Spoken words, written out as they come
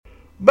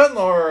Ben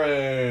Lawrence.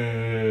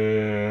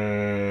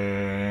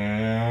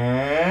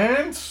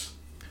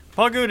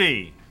 Paul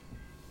Goody.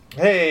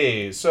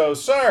 Hey, so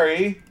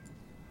sorry.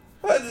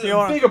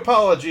 Big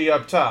apology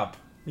up top.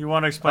 You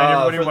want to explain to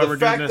everybody why we're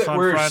doing this on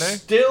Friday? For the fact that we're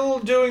still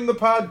doing the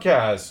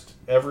podcast,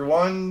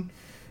 everyone.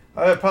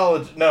 I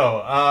apologize.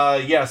 No,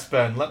 yes,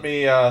 Ben. Let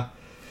me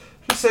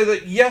just say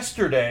that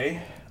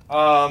yesterday,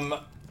 at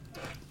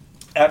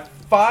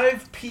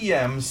 5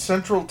 p.m.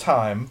 Central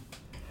Time,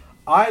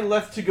 I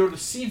left to go to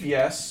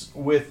CVS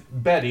with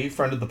Betty,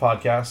 friend of the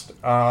podcast,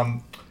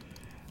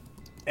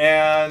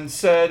 and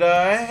said,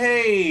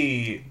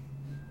 hey,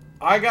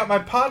 I got my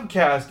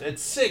podcast at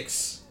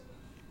 6.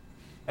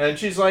 And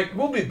she's like,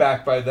 we'll be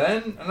back by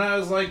then. And I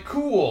was like,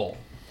 cool.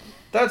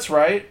 That's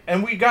right.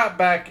 And we got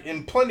back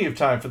in plenty of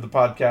time for the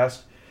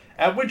podcast,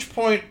 at which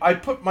point I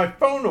put my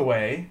phone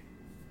away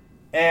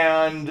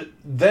and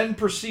then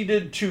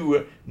proceeded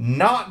to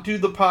not do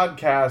the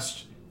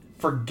podcast,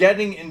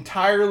 forgetting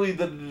entirely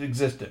that it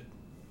existed.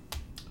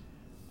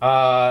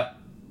 And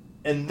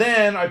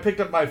then I picked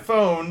up my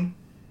phone,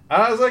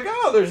 and I was like,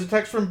 oh, there's a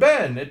text from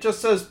Ben. It just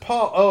says,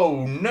 Paul.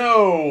 Oh,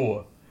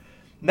 no.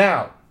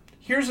 Now,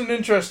 here's an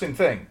interesting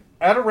thing.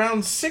 At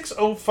around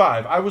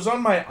 6:05, I was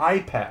on my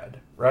iPad,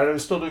 right? I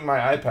was still doing my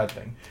iPad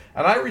thing.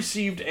 And I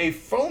received a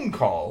phone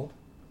call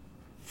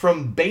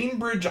from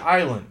Bainbridge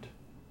Island.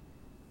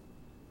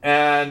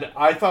 And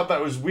I thought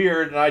that was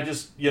weird, and I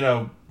just,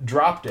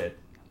 dropped it.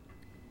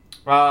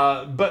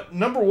 But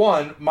number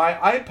one, my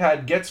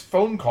iPad gets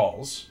phone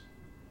calls,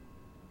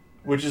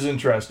 which is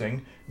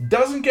interesting.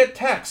 Doesn't get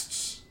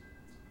texts,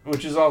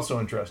 which is also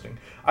interesting.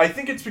 I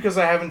think it's because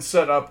I haven't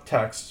set up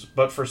texts,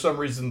 but for some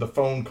reason the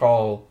phone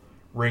call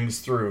rings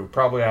through.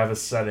 Probably I have a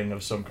setting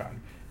of some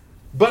kind.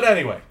 But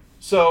anyway,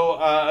 so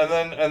and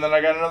then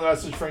I got another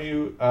message from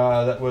you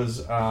that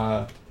was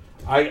I'm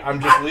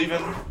just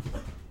leaving.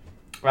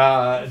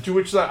 To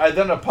which I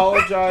then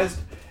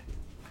apologized,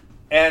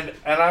 and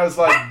I was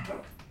like,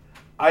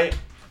 I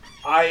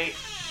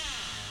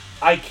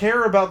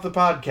care about the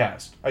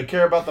podcast. I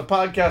care about the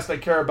podcast. I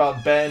care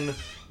about Ben.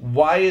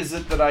 Why is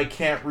it that I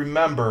can't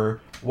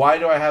remember? Why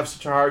do I have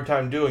such a hard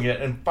time doing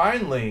it? And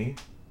finally,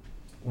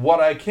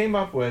 what I came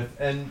up with,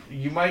 and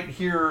you might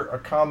hear a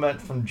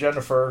comment from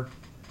Jennifer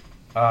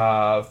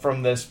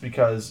from this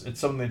because it's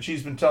something that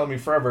she's been telling me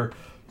forever.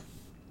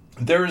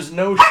 There is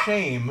no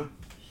shame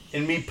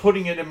in me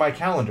putting it in my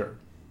calendar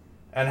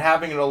and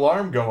having an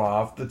alarm go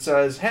off that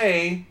says,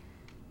 hey,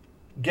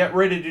 get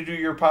ready to do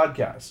your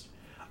podcast.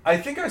 I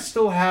think I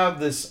still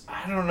have this,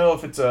 I don't know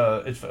if it's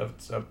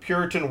a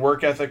Puritan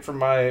work ethic from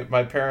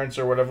my parents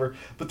or whatever,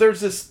 but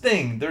there's this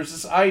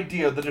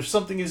idea that if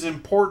something is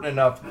important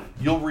enough,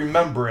 you'll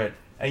remember it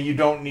and you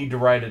don't need to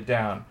write it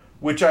down,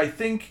 which I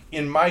think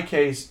in my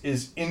case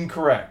is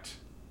incorrect.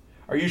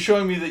 Are you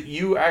showing me that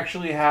you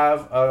actually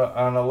have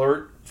an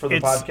alert for the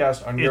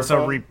podcast on your phone?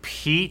 It's a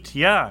repeat,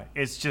 yeah.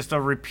 It's just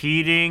a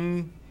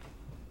repeating.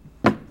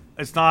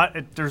 It's not.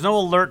 There's no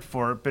alert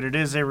for it, but it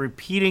is a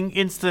repeating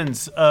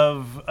instance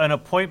of an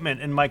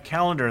appointment in my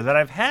calendar that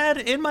I've had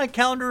in my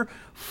calendar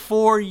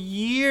for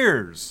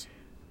years.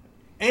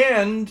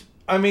 And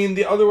I mean,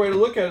 the other way to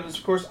look at it is,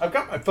 of course, I've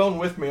got my phone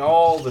with me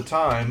all the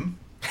time,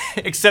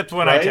 except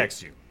when I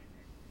text you.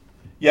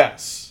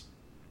 Yes,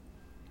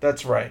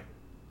 that's right.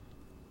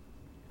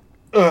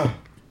 Ugh.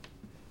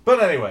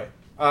 But anyway.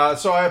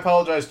 So I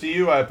apologize to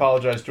you. I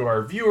apologize to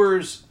our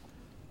viewers,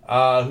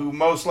 who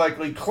most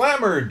likely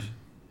clamored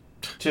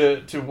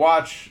to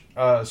watch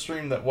a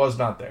stream that was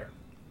not there.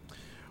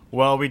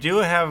 Well, we do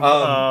have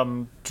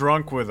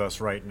Drunk with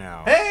us right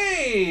now.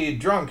 Hey,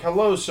 Drunk.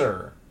 Hello,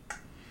 sir.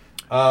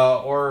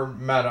 Or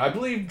Matt. I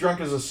believe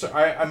Drunk is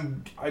I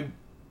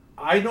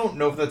don't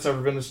know if that's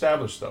ever been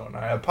established though, and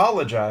I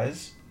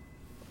apologize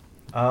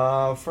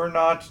for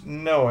not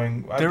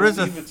knowing. There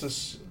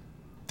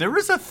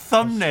is a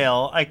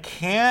thumbnail.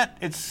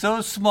 It's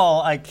so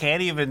small, I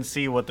can't even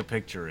see what the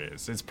picture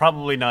is. It's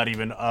probably not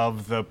even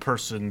of the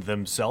person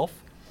themselves.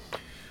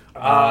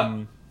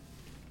 I'm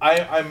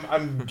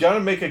gonna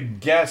make a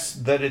guess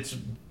that it's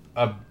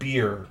a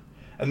beer.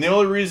 And the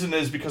only reason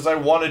is because I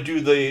want to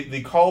do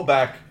the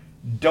callback,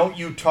 don't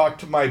you talk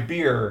to my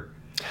beer,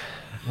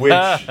 which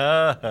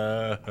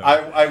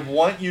I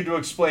want you to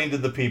explain to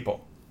the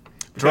people.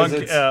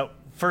 Drunk,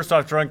 first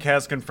off, Drunk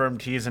has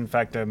confirmed he is in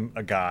fact a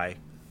guy.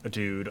 A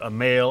dude, a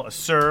male, a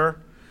sir.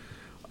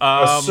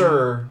 A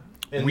sir.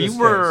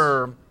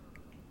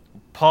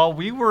 Paul,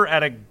 we were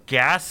at a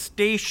gas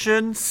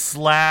station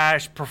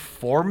 /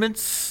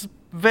 performance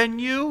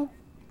venue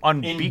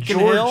in Beacon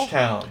Hill.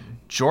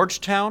 Georgetown?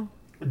 Georgetown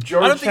 /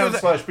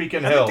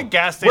 Beacon Hill. I think the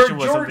gas station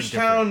was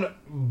Georgetown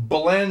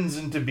blends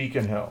into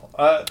Beacon Hill.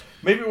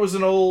 Maybe it was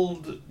an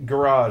old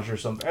garage or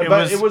something.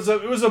 It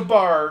was a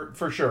bar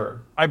for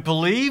sure. I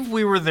believe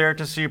we were there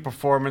to see a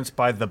performance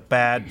by The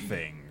Bad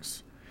Things.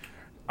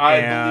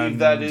 I believe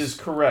that is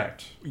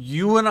correct.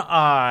 You and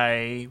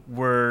I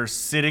were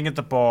sitting at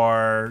the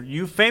bar.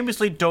 You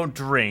famously don't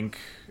drink,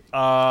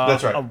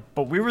 That's right.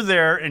 But we were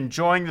there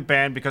enjoying the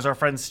band because our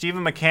friend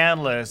Stephen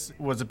McCandless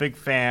was a big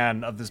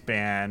fan of this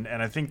band,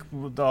 and I think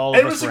all of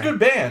us It was were a good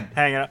band.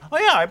 hanging out. Oh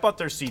yeah, I bought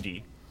their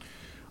CD.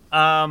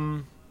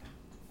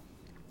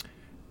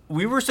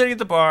 We were sitting at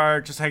the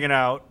bar just hanging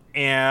out,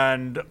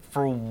 and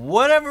for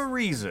whatever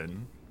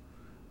reason,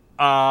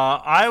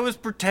 I was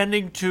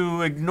pretending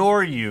to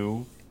ignore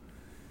you.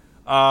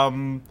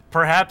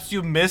 Perhaps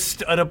you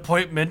missed an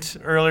appointment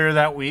earlier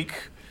that week.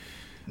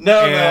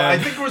 No, I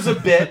think it was a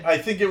bit. I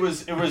think it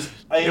was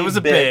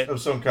a bit of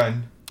some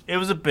kind. It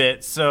was a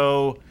bit.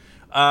 So,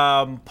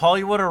 Paul,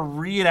 you want to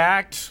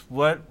reenact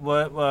what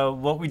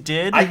we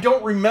did? I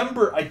don't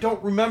remember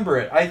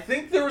it. I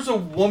think there was a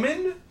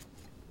woman.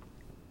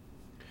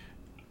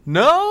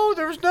 No,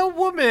 there was no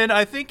woman.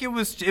 I think it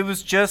was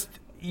just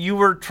you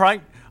were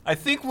trying. I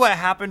think what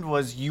happened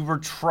was you were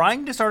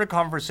trying to start a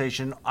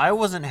conversation. I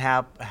wasn't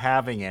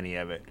having any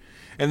of it,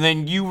 and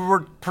then you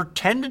were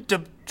pretended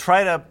to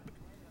try to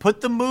put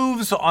the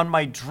moves on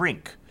my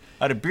drink.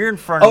 I had a beer in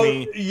front of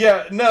me.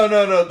 Yeah,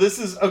 no. This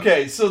is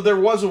okay. So there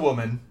was a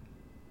woman.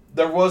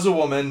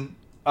 And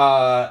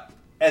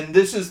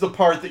this is the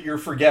part that you're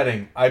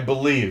forgetting, I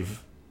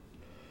believe.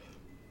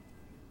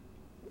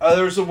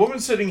 There's a woman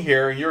sitting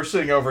here, and you're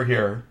sitting over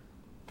here.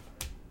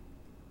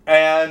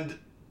 And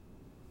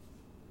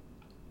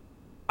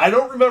I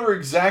don't remember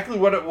exactly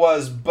what it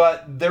was,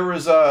 but there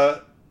was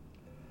a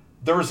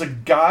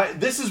guy.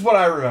 This is what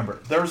I remember.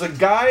 There was a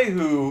guy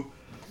who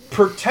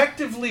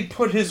protectively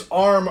put his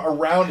arm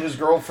around his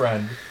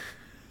girlfriend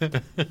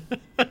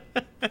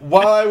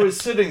while I was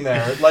sitting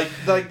there, like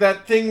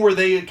that thing where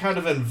they kind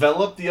of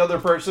envelop the other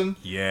person.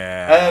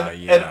 Yeah,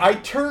 And I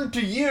turned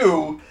to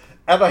you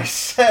and I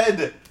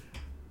said,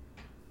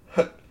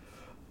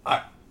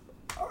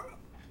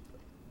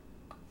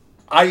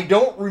 I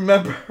don't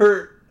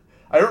remember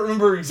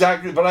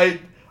exactly, but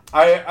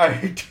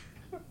I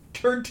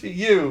turned to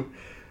you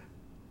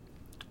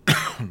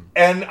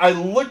and I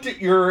looked at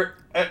your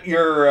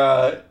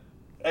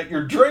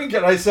drink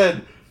and I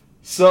said,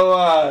 "So,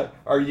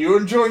 are you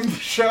enjoying the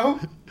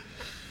show?"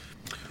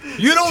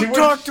 You don't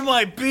talk to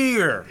my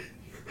beer.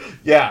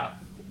 Yeah,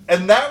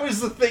 and that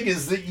was the thing,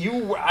 is that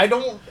you. I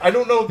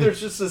don't know if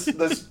there's just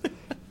this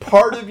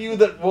part of you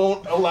that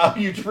won't allow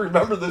you to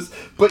remember this,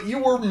 but you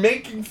were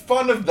making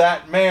fun of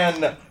that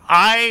man.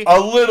 A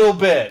little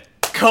bit.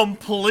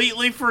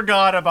 Completely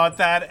forgot about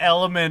that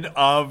element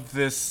of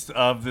this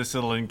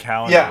little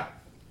encounter. Yeah.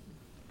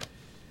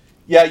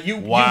 Yeah,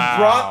 you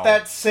brought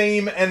that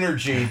same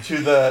energy to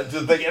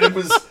the thing, and it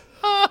was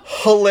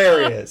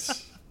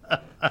hilarious.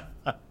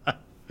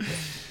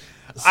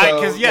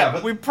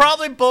 We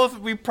probably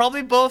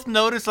both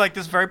noticed like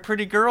this very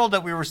pretty girl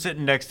that we were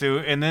sitting next to,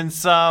 and then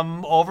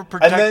some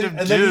overprotective and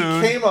dude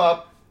then he came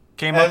up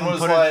and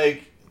was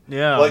like,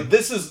 "Yeah, like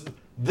this is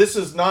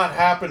not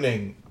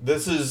happening.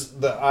 This is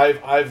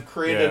I've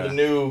created a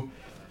new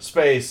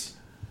space."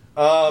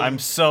 I'm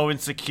so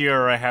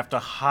insecure. I have to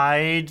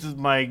hide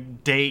my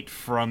date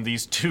from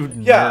these two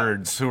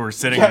nerds who are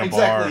sitting in a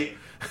bar. Exactly.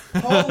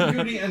 Paul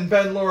Goody and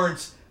Ben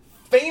Lawrence,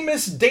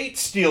 famous date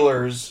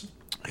stealers.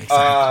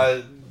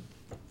 Exactly.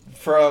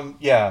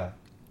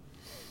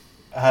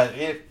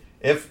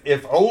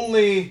 If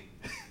only.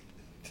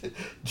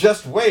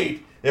 Just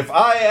wait. If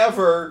I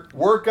ever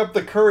work up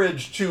the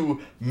courage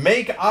to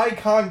make eye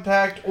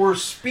contact or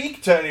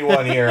speak to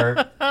anyone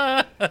here,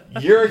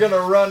 you're gonna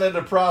run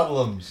into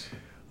problems.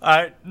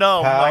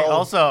 No, like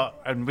also,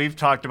 and we've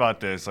talked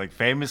about this, like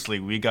famously,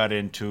 we got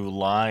into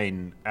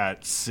line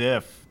at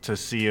SIF to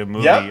see a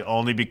movie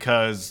only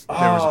because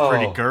there was a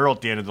pretty girl at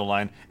the end of the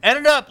line.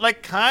 Ended up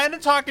like kind of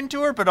talking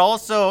to her, but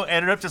also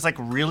ended up just like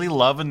really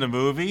loving the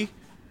movie.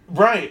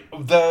 Right.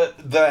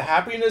 The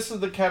happiness of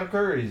the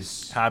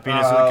categories.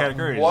 Happiness of the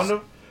categories.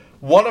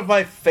 One of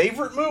my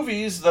favorite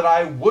movies that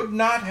I would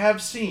not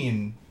have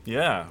seen.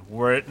 Yeah,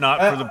 were it not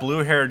for the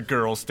blue-haired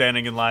girl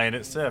standing in line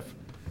at SIF.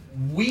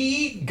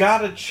 We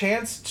got a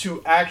chance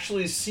to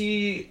actually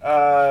see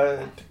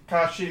Takashi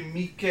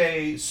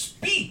Miike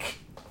speak.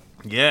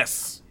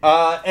 Yes.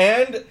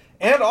 And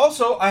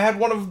also, I had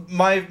one of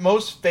my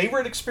most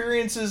favorite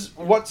experiences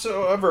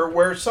whatsoever,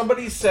 where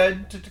somebody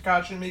said to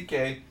Takashi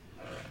Miike,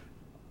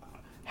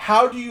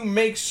 "How do you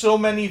make so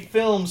many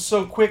films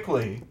so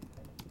quickly?"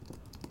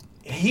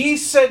 He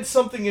said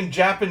something in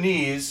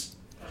Japanese.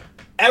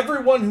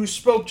 Everyone who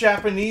spoke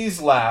Japanese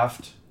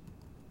laughed.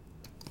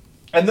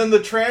 And then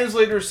the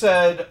translator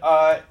said,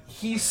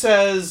 he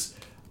says,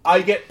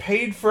 "I get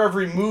paid for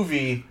every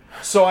movie,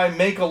 so I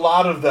make a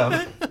lot of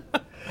them."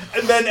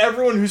 And then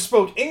everyone who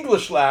spoke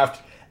English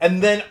laughed.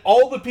 And then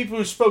all the people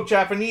who spoke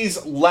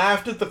Japanese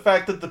laughed at the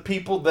fact that the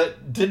people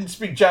that didn't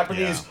speak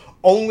Japanese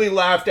only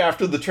laughed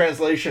after the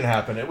translation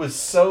happened. It was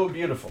so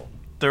beautiful.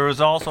 There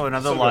was also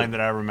another line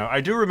that I remember.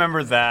 I do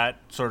remember that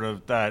sort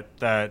of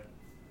that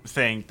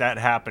thing, that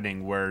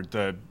happening where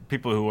the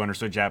people who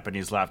understood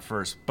Japanese laughed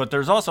first. But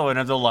there's also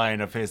another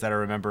line of his that I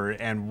remember.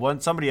 And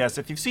when somebody asked,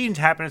 if you've seen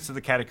Happiness of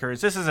the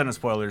Categories, this isn't a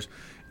spoiler,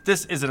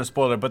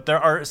 but there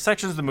are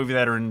sections of the movie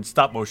that are in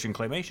stop motion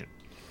claymation.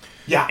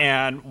 Yeah.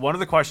 And one of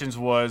the questions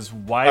was,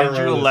 why did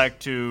you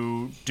elect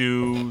to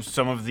do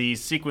some of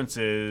these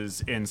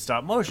sequences in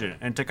stop motion?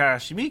 And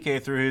Takashi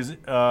Miike, through his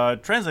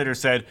translator,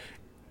 said,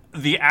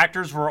 the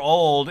actors were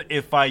old.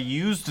 If I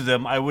used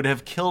them, I would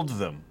have killed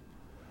them.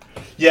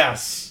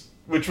 Yes,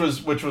 which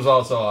was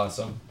also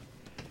awesome.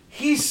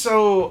 He's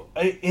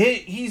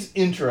he's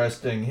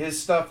interesting.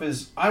 His stuff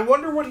is. I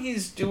wonder what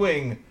he's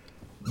doing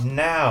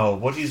now.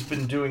 What he's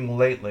been doing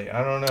lately.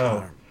 I don't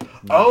know.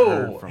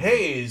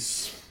 Hey,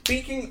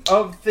 speaking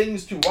of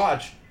things to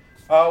watch,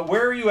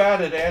 where are you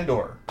at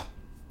Andor?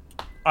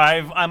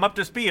 I'm up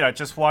to speed. I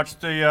just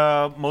watched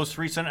the most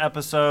recent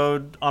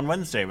episode on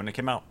Wednesday when it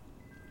came out.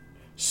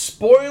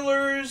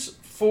 Spoilers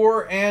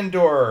for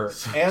Andor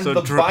and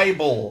the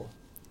Bible.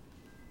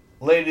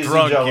 Ladies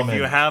and gentlemen, if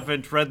you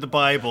haven't read the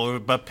Bible,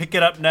 but pick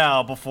it up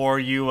now before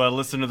you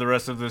listen to the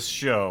rest of this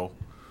show.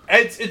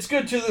 It's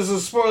good too. This is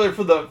a spoiler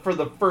for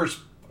the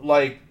first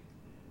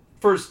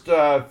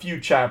few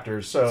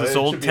chapters. So is this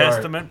Old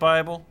Testament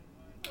Bible?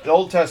 The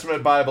Old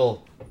Testament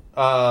Bible.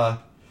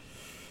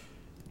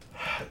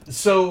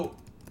 So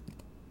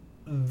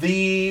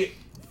the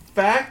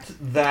fact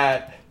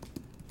that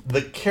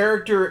the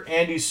character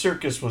Andy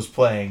Serkis was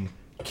playing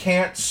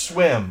can't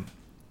swim.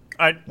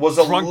 Was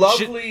a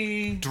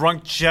lovely...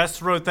 Drunk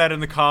just wrote that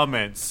in the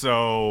comments,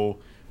 so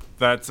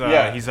that's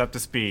he's up to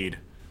speed.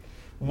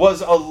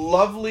 Was a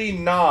lovely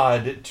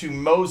nod to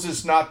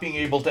Moses not being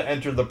able to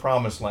enter the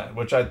Promised Land,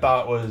 which I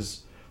thought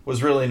was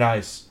really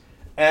nice.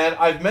 And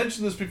I've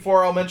mentioned this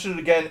before, I'll mention it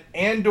again.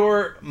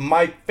 Andor,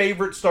 my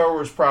favorite Star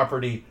Wars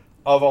property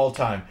of all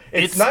time.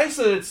 It's nice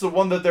that it's the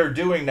one that they're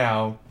doing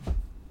now.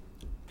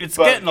 It's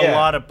getting a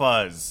lot of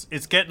buzz.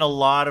 It's getting a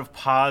lot of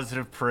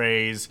positive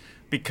praise,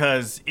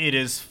 because it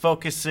is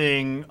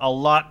focusing a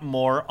lot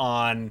more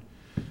on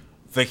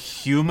the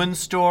human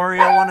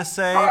story, I want to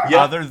say,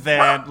 other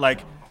than,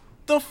 like,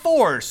 the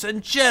Force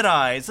and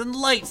Jedis and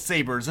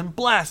lightsabers and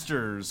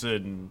blasters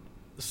and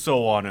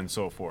so on and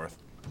so forth.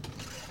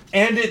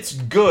 And it's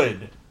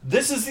good.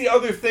 This is the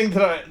other thing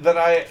that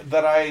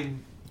I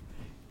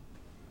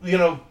you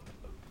know,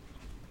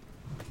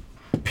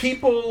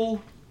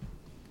 people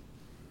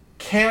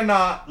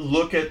cannot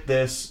look at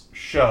this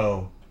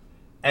show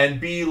and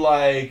be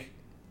like,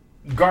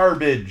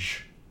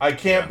 garbage. I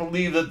can't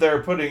believe that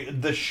they're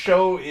putting... The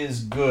show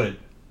is good.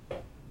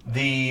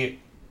 The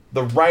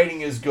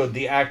writing is good.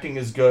 The acting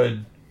is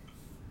good.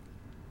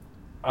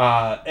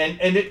 And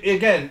it,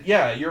 again,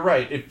 yeah, you're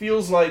right. It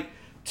feels like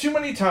too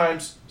many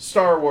times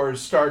Star Wars,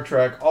 Star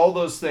Trek, all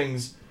those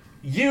things,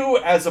 you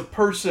as a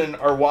person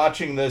are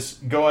watching this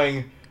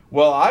going,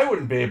 well, I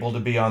wouldn't be able to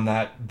be on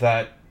that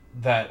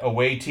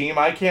away team.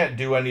 I can't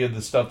do any of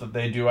the stuff that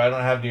they do. I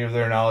don't have any of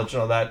their knowledge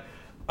and all that.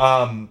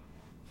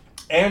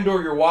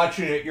 Andor, you're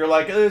watching it, you're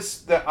like,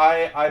 this, that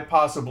I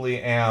possibly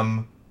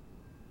am,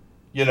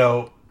 you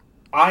know,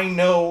 I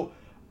know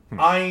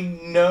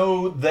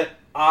that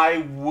I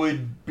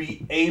would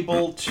be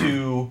able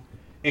to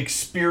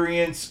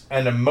experience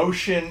an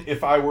emotion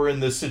if I were in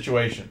this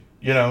situation,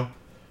 you know?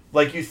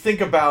 Like, you think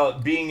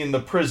about being in the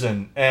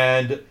prison,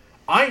 and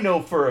I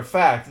know for a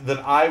fact that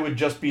I would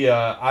just be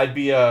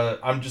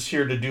I'm just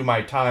here to do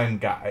my time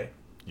guy.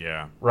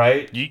 Yeah.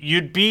 Right?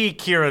 You'd be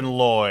Kieran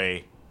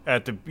Loy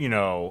at the, you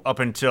know, up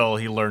until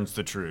he learns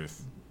the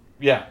truth.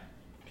 Yeah.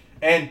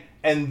 And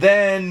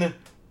then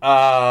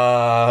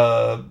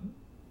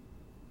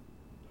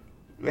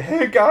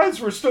hey guys,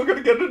 we're still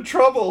gonna get in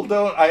trouble.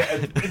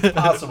 It's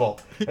possible.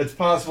 It's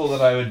possible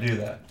that I would do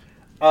that.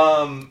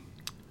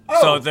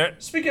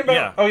 Speaking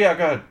about go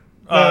ahead.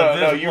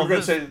 No, you were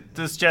gonna say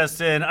this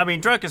just in. I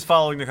mean, Drunk is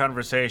following the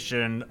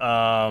conversation.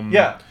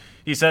 Yeah.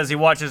 He says he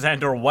watches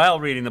Andor while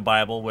reading the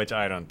Bible, which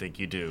I don't think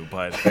you do,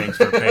 but thanks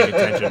for paying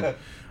attention.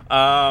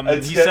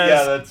 He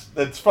says,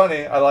 that's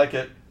funny. I like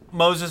it.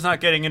 Moses not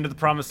getting into the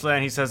Promised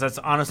Land. He says that's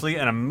honestly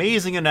an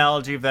amazing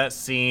analogy of that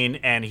scene,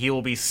 and he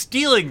will be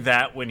stealing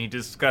that when he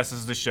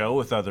discusses the show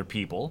with other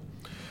people.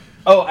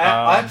 Oh,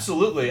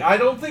 absolutely. I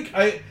don't think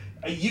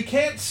you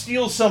can't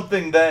steal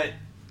something that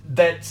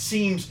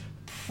seems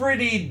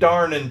pretty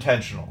darn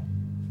intentional.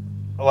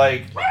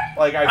 I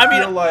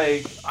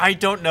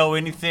don't know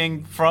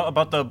anything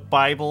about the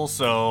Bible,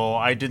 so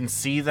I didn't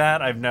see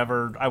that.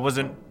 I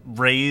wasn't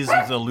raised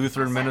with a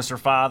Lutheran minister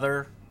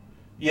father.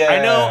 Yeah,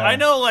 I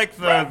know, like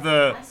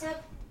the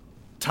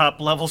top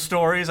level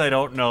stories. I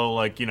don't know,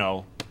 like, you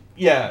know,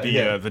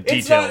 the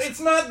details. It's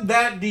not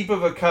that deep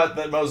of a cut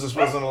that Moses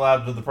wasn't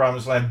allowed to the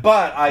Promised Land,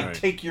 but I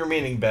take your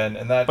meaning, Ben,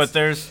 and that's. But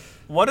there's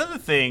one of the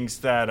things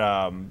that,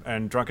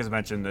 and Drunk has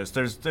mentioned this.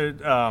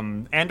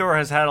 Andor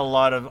has had a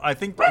lot of. I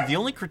think the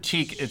only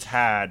critique it's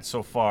had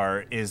so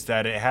far is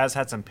that it has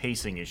had some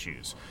pacing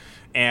issues.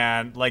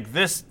 And like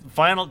it's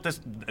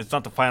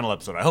not the final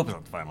episode. I hope it's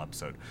not the final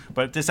episode.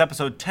 But this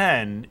episode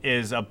 10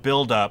 is a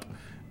build-up,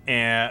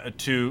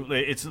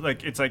 it's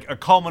like a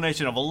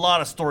culmination of a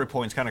lot of story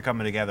points kind of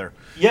coming together.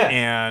 Yeah.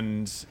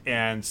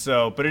 And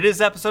so, but it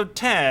is episode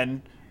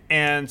 10,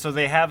 and so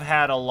they have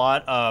had a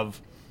lot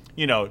of,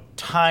 you know,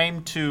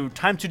 time to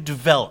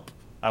develop.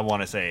 I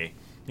want to say,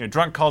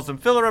 Drunk calls them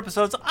filler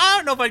episodes. I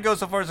don't know if I'd go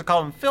so far as to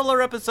call them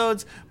filler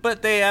episodes,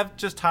 but they have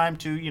just time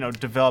to,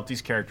 develop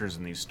these characters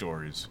in these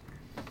stories.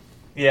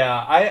 Yeah,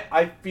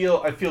 I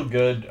feel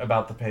good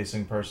about the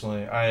pacing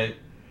personally. I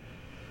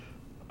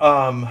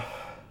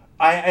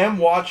am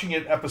watching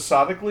it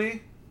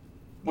episodically,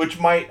 which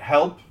might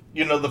help.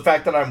 The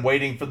fact that I'm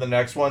waiting for the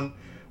next one.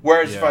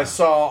 Whereas if I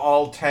saw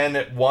all 10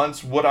 at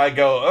once, would I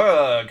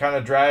go, kind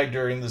of drag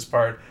during this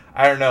part?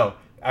 I don't know.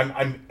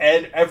 I'm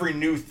every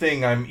new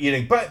thing I'm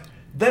eating. But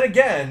then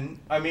again,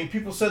 I mean,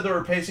 people said there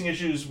were pacing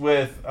issues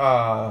with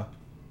The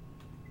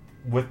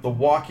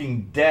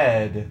Walking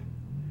Dead,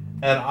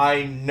 and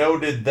I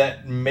noted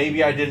that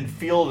maybe I didn't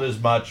feel it as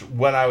much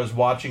when I was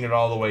watching it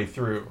all the way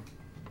through.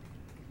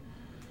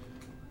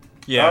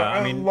 Yeah,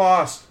 I mean,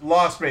 Lost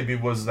maybe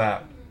was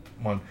that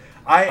one.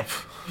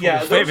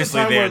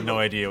 Famously, they had no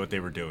idea what they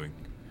were doing.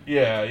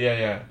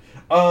 Yeah.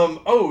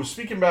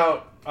 Speaking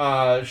about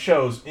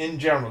shows in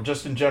general,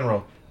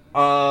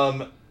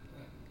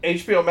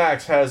 HBO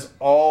Max has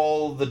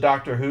all the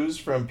Doctor Who's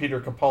from Peter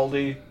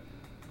Capaldi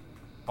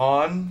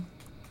on.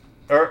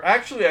 Or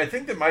actually, I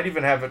think they might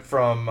even have it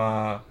from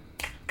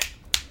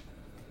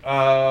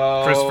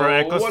Christopher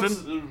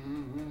Eccleston?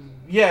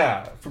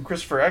 From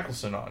Christopher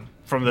Eccleston on.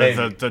 From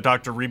the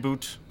Doctor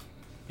reboot?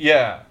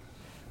 Yeah.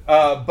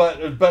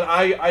 But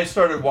I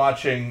started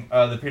watching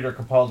the Peter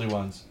Capaldi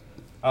ones.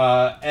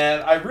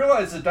 And I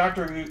realized that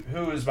Doctor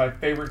Who is my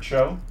favorite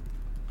show.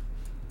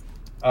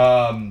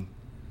 And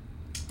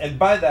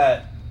by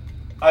that,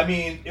 I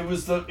mean it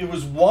was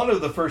one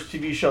of the first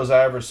TV shows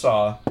I ever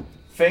saw.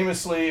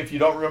 Famously, if you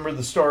don't remember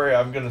the story,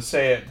 I'm going to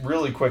say it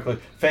really quickly.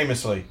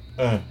 Famously,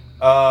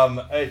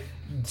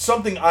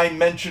 something I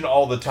mention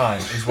all the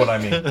time is what I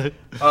mean.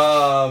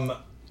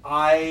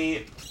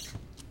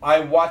 I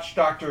watched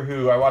Doctor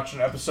Who. I watched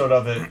an episode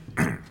of it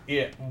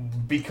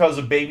because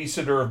a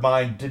babysitter of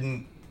mine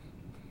didn't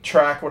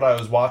track what I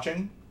was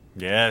watching.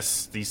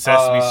 Yes, the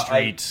Sesame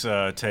Street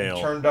tale.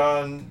 I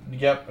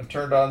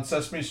turned on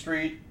Sesame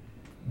Street.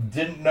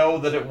 Didn't know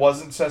that it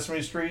wasn't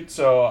Sesame Street,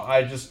 so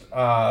I just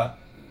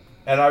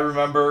and I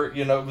remember,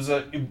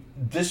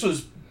 this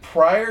was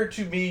prior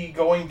to me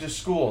going to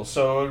school,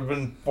 so it would have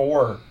been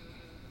 4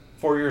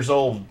 years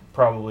old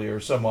probably or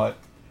somewhat.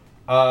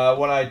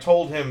 When I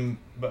told him,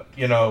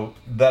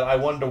 that I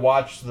wanted to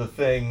watch the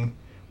thing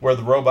where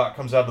the robot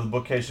comes out of the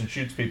bookcase and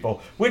shoots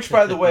people, which,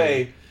 by the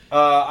way,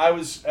 I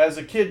was, as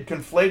a kid,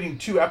 conflating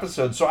 2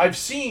 episodes. So I've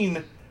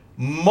seen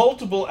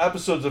multiple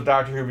episodes of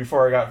Doctor Who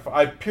before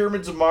I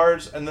Pyramids of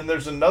Mars, and then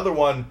there's another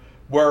one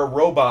where a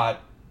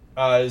robot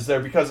is there,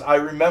 because I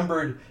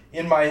remembered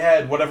in my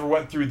head whatever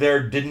went through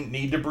there didn't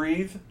need to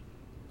breathe.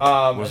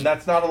 And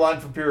that's not a line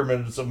from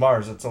Pyramids of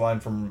Mars. It's a line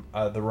from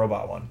the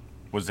robot one.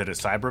 Was it a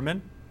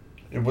Cyberman?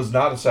 It was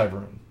not a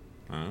Cyberman.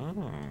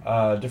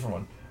 Oh.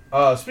 Different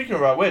one. Speaking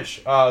about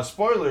which,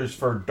 spoilers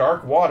for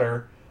Dark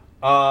Water.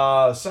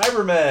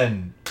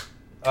 Cybermen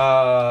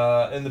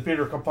in the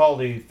Peter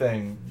Capaldi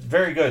thing.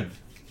 Very good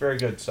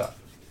stuff.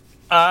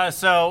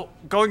 So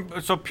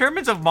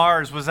Pyramids of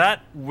Mars, was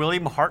that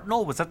William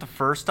Hartnell? Was that the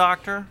first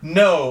Doctor?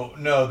 No,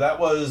 that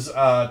was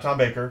Tom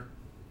Baker.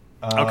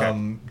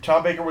 Okay.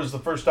 Tom Baker was the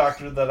first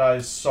Doctor that I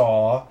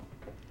saw.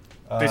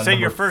 They say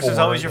your first 4, is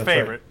always your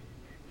favorite.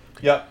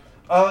 Right. Yep.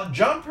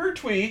 John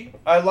Pertwee,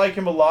 I like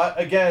him a lot.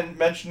 Again,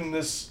 mentioning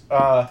this,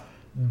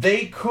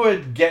 they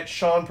could get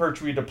Sean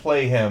Pertwee to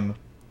play him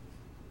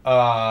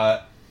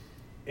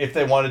if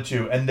they wanted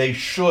to, and they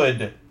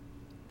should,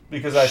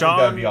 because I think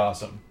that'd be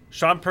awesome.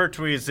 Sean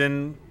Pertwee is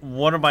in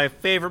one of my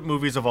favorite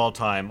movies of all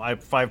time.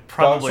 I've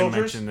probably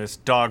mentioned this.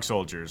 Dog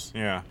Soldiers.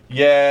 Yeah.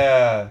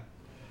 Yeah.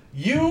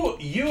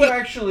 You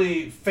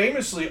actually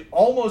famously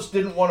almost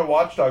didn't want to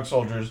watch Dog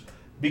Soldiers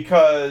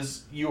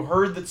because you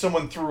heard that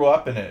someone threw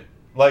up in it.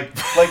 Like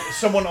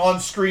someone on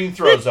screen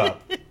throws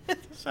up.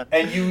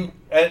 And you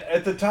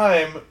at the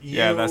time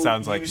that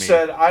sounds like you me.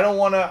 said I don't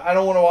want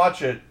to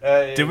watch it.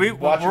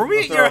 Were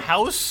we at your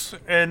house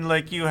and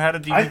you had a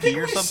DVD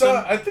or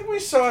something? I think we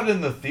saw it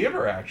in the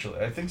theater actually.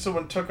 I think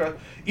someone took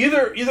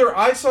either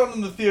I saw it in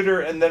the theater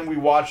and then we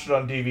watched it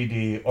on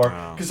DVD, or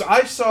because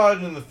I saw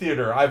it in the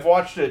theater. I've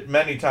watched it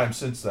many times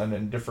since then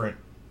in different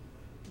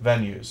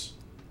venues.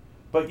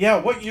 But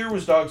yeah, what year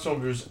was Dog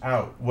Soldiers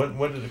out? When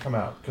did it come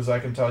out? Because I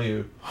can tell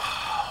you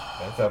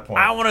at that point.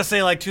 I want to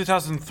say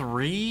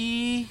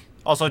 2003.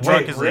 Also,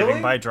 Drunk is really?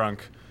 Leaving by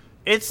Drunk.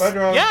 It's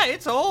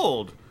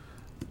old.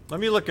 Let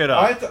me look it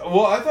up. I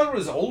thought it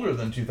was older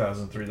than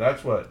 2003.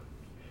 That's what.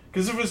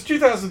 Because if it was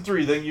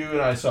 2003, then you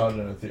and I saw it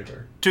in a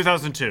theater.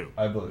 2002,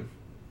 I believe.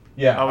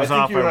 Yeah, I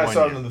think you and I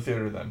saw it in the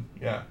theater then.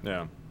 Yeah.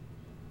 Yeah.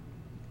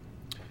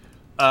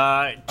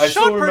 I Sean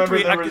still remember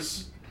Pertwee, there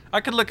was. I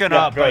could look it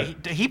up,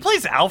 but he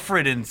plays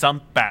Alfred in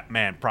some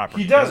Batman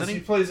property. He does. Doesn't he?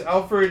 He plays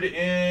Alfred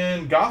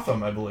in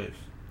Gotham, I believe.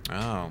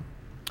 Oh.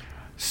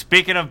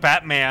 Speaking of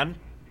Batman,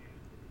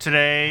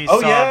 today saw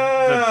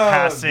the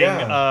passing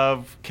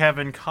of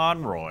Kevin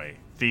Conroy,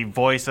 the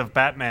voice of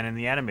Batman in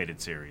the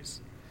animated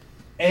series.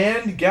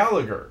 And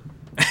Gallagher.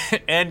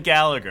 And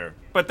Gallagher.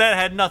 But that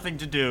had nothing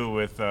to do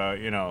with,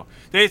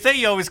 They say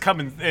you always come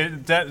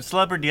in...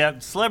 celebrity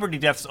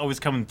deaths always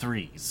come in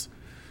threes.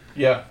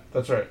 Yeah,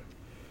 that's right.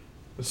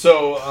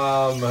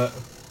 So,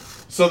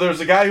 so there's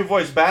a guy who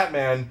voiced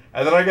Batman,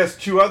 and then I guess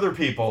 2 other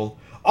people.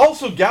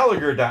 Also,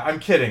 Gallagher died. I'm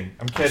kidding.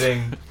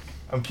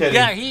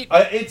 Yeah,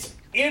 it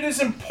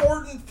is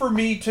important for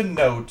me to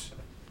note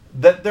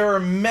that there are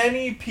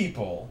many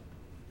people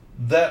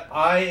that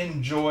I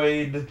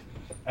enjoyed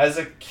as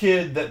a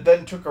kid that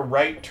then took a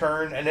right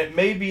turn, and it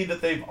may be that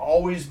they've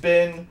always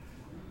been,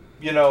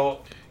 on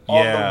the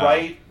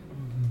right,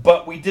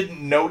 but we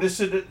didn't notice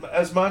it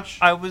as much.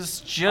 I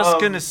was just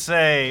going to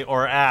say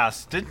or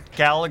ask,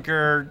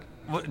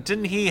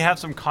 didn't he have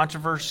some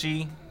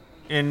controversy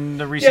in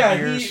the recent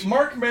years? Yeah,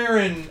 Mark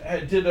Maron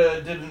did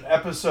an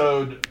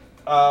episode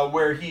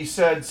where he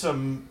said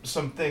some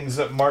things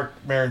that Mark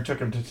Maron took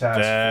him to task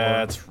for.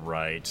 That's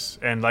right.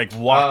 And,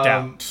 walked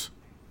out.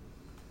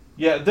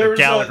 Yeah,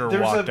 Gallagher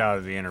walked out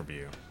of the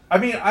interview. I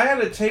mean, I had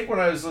a tape when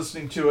I was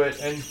listening to it,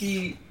 and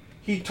he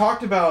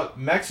talked about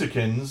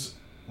Mexicans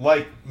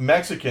like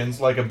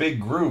a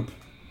big group.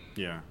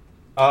 Yeah.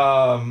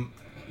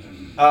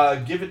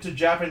 Give it to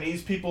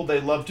Japanese people, they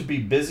love to be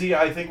busy,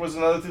 I think was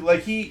another thing.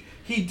 Like, he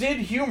did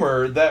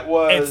humor that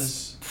was...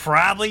 It's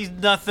probably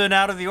nothing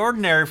out of the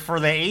ordinary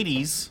for the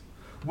 80s.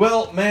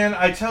 Well, man,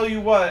 I tell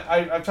you what,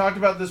 I've talked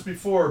about this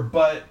before,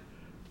 but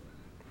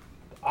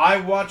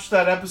I watched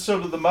that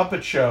episode of The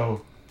Muppet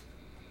Show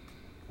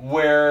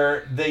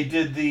where they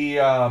did the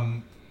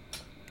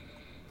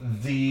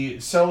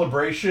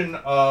celebration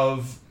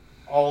of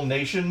all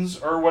nations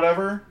or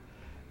whatever,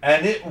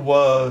 and it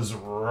was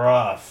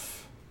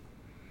rough.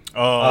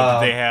 Oh,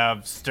 did they have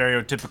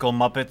stereotypical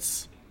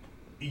Muppets?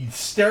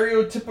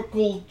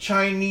 Stereotypical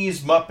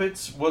Chinese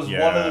Muppets was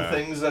one of the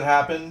things that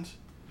happened.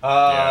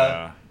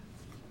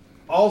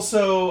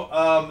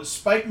 Also,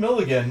 Spike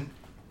Milligan,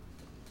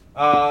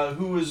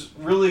 who was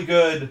really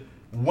good,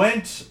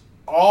 went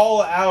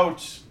all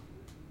out.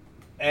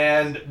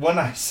 And when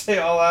I say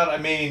all out, I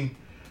mean,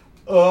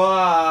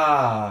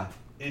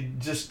 it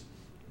just,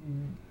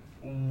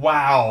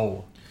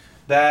 wow,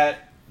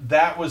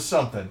 that was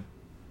something.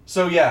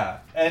 So yeah,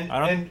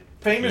 and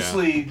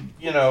famously,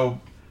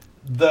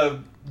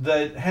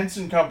 the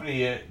Henson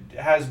Company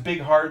has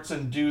big hearts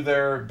and do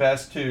their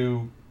best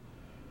to,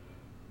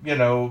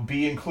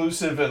 be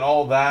inclusive and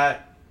all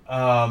that.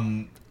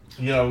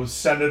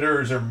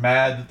 Senators are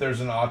mad that there's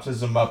an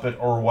autism Muppet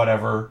or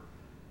whatever.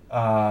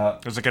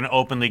 There's an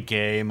openly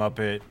gay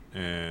Muppet,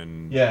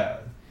 and yeah.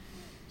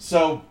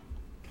 So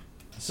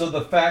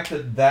the fact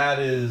that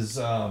is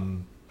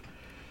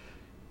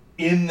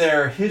in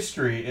their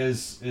history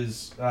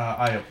is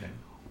eye opening.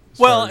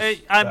 Well,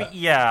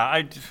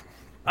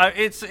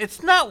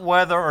 it's not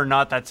whether or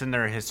not that's in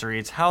their history;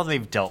 it's how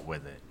they've dealt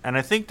with it. And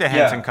I think the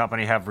Henson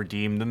Company have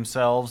redeemed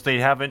themselves. They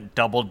haven't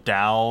doubled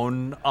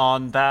down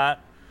on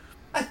that.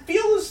 I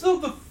feel as though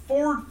the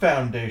Ford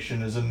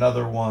Foundation is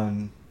another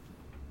one.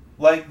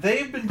 Like,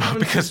 they've been doing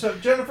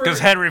because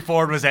Henry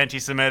Ford was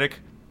anti-Semitic.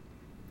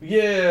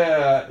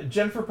 Yeah,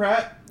 Jennifer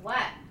Pratt.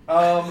 What?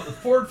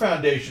 Ford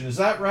Foundation, is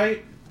that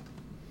right?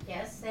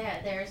 Yes,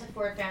 there is a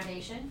Ford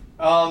Foundation.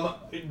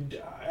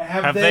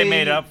 Have they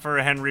made up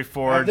for Henry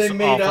Ford's awfulness? Have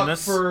they made up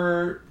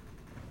for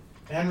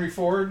Henry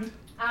Ford?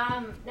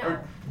 No,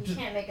 you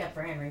can't make up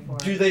for Henry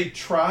Ford. Do they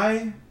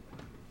try?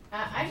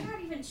 I'm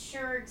not even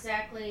sure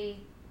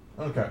exactly.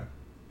 Okay.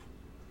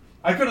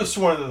 I could have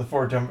sworn that the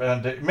Ford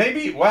Foundation...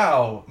 Maybe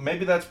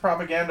that's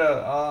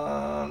propaganda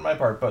on my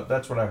part, but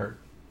that's what I heard.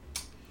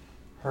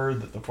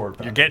 Heard that the Ford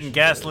Foundation... You're getting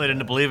gaslit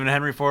into believing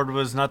Henry Ford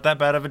was not that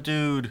bad of a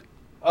dude.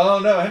 Oh,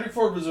 no, Henry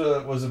Ford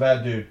was a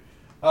bad dude.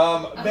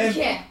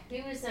 Yeah,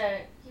 he was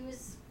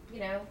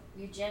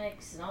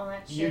eugenics and all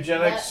that shit.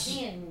 Eugenics.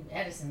 He and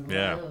Edison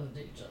loved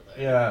each other.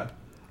 Yeah.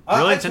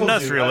 Brilliant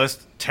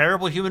industrialist,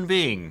 terrible human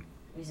being.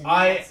 He was a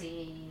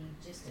Nazi,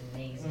 just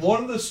amazing.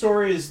 One of the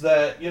stories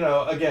that,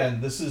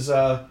 again, this is,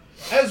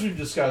 as we've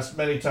discussed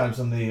many times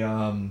on the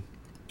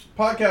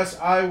podcast,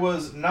 I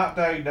was not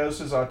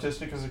diagnosed as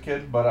autistic as a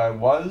kid, but I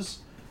was.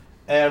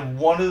 And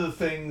one of the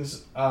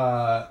things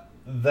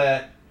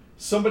that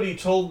somebody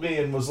told me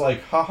and was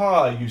like,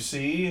 haha, you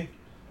see,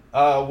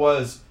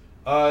 was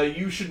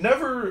you should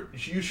never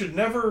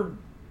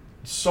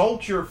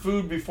salt your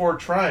food before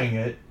trying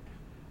it,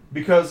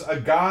 because a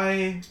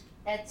guy...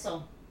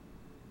 Edsel?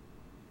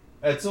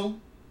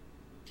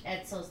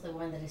 Edsel's the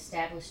one that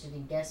established it,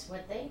 and guess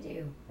what they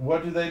do?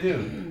 What do they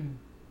do?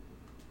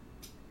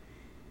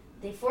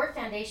 The Ford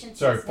Foundation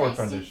Sorry, since Ford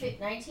Foundation.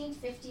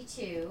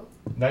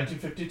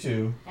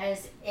 1952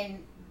 has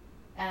in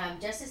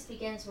Justice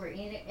Begins Where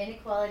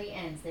Inequality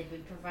Ends. They've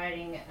been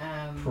providing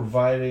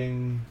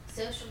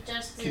social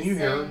justice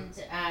and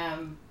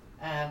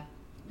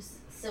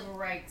civil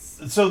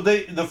rights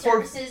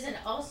services, and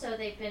also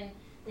they've been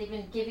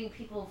giving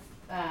people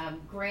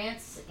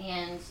grants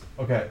and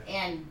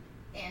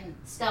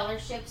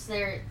scholarships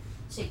there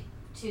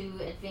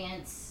to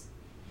advance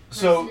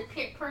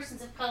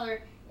persons of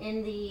color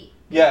in the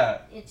Yeah,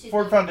 It should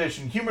Ford be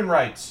Foundation, human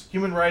rights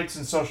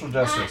and social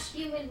not justice,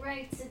 human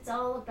rights. It's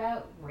all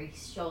about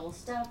racial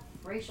stuff,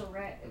 racial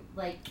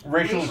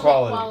racial equality.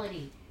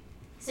 equality.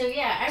 So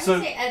yeah, I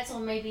would say Etzel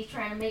may be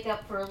trying to make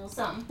up for a little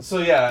something. So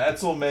yeah,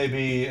 Etzel may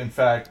be, in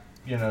fact,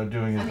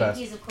 doing his best.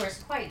 He's of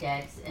course quite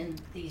dead,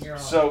 and these are all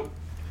So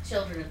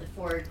children of the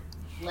Ford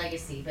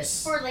legacy. But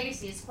Ford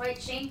legacy is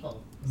quite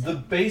shameful. the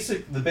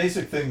basic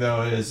thing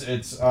though is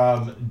it's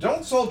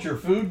don't salt your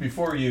food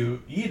before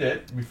you eat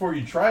it, before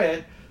you try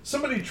it.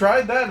 Somebody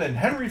tried that, and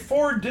Henry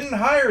Ford didn't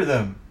hire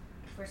them.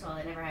 First of all,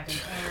 that never happened,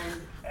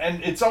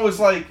 And it's always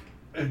like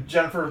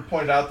Jennifer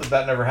pointed out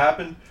that never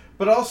happened,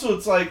 but also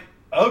it's like,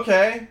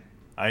 okay,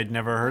 I'd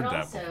never heard but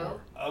that also,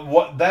 before.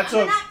 what that's I'm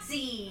a a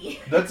Nazi.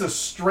 that's a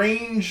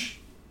strange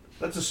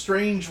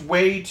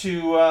way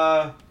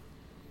to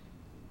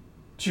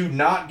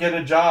not get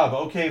a job.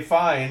 Okay,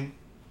 fine.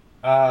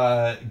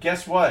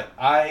 Guess what?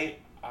 I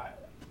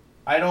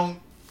don't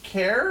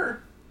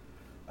care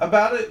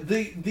about it.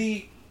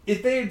 The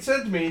if they had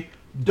said to me,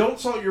 don't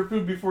salt your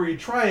food before you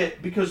try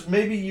it because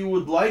maybe you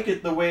would like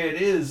it the way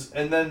it is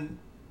and then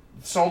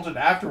salt it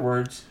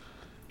afterwards,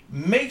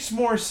 makes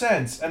more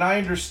sense, and I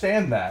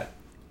understand that.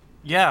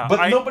 Yeah,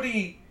 but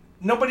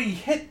nobody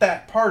hit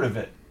that part of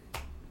it.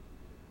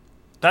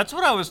 That's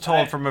what I was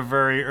told from a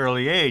very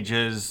early age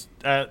is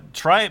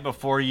try it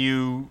before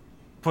you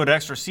put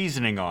extra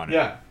seasoning on it.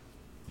 Yeah.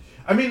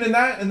 I mean, and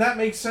that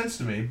makes sense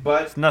to me,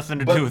 but it's nothing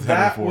to do with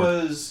that Henry Ford.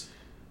 was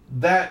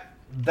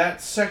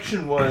that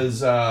section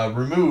was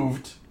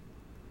removed,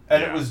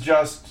 and it was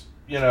just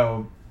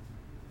Henry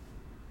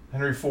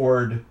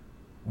Ford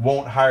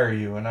won't hire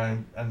you,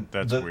 and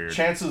that's the weird.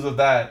 Chances of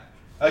that,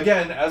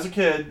 again, as a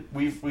kid,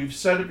 we've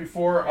said it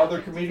before.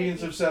 Other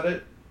comedians have said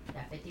it.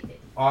 Yeah, 50-50.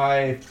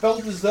 I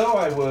felt as though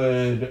I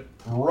would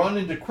run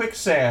into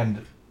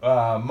quicksand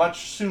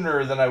much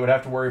sooner than I would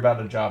have to worry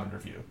about a job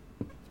interview.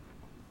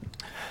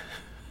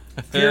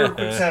 Fear of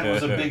quicksand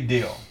was a big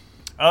deal.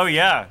 Oh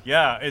yeah.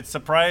 It's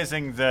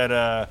surprising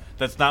that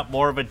that's not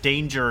more of a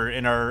danger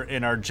in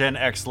our Gen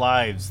X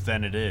lives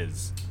than it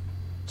is.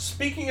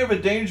 Speaking of a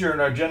danger in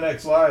our Gen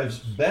X lives,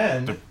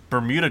 Ben, the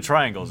Bermuda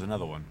Triangle is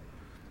another one.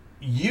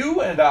 You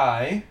and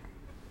I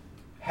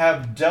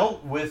have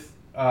dealt with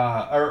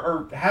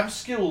or have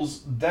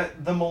skills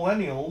that the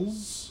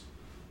millennials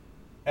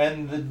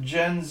and the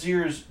Gen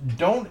Zers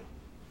don't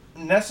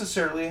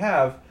necessarily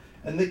have,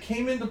 and they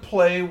came into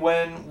play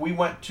when we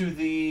went to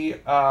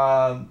the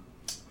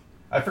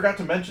I forgot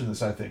to mention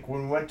this, I think,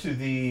 when we went to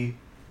the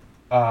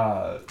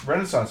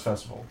Renaissance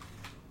Festival.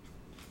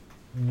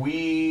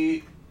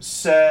 We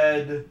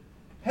said,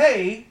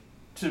 hey,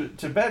 to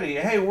Betty,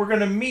 hey, we're going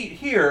to meet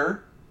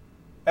here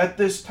at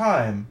this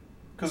time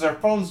because our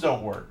phones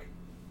don't work.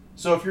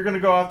 So if you're going to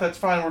go out, that's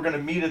fine. We're going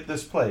to meet at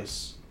this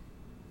place.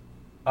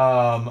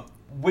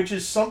 Which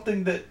is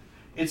something that,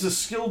 it's a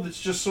skill that's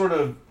just sort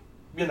of,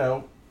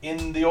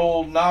 in the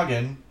old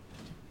noggin,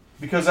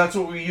 because that's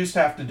what we used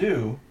to have to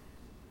do.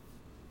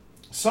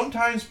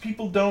 Sometimes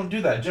people don't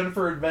do that.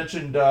 Jennifer had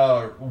mentioned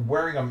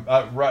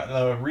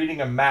reading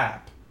a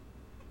map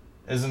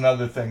is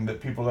another thing that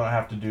people don't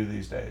have to do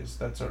these days.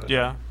 That sort of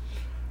thing.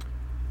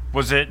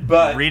 Was it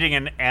reading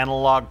an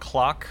analog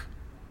clock?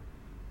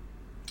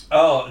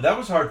 Oh, that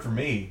was hard for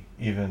me,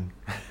 even.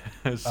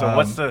 So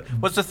what's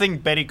the thing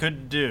Betty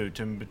couldn't do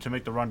to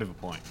make the rendezvous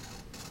point?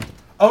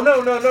 Oh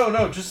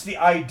no! Just the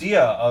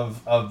idea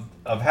of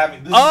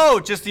having.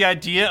 Just the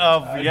idea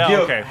of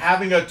of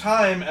having a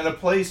time and a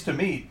place to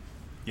meet.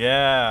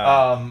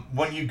 Yeah.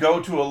 When you go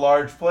to a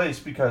large place,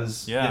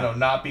 because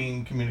not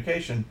being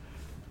communication,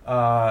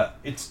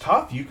 it's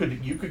tough. You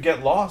could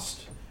get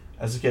lost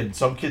as a kid.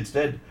 Some kids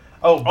did.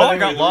 But I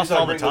got lost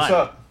all the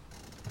time.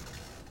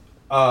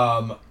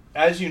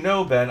 As you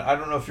know, Ben, I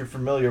don't know if you're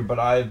familiar, but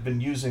I've been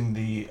using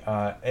the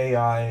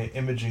AI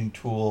imaging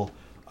tool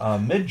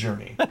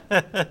Midjourney.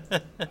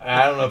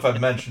 I don't know if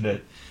I've mentioned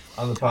it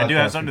on the podcast. I do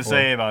have something before. to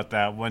say about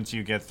that once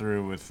you get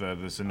through with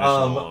this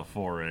initial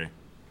foray.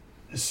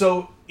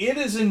 So it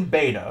is in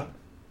beta,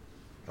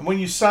 and when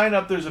you sign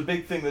up, there's a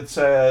big thing that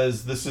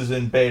says this is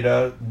in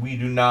beta. We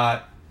do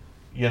not,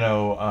 we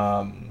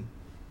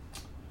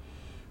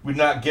do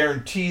not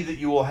guarantee that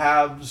you will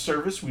have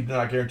service. We do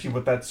not guarantee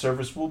what that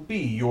service will be.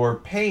 You're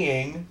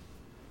paying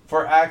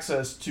for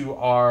access to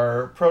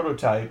our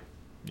prototype.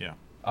 Yeah.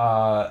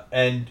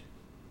 And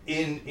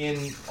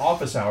in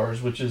office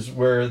hours, which is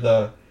where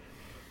the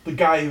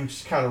guy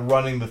who's kind of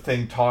running the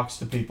thing talks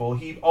to people,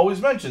 he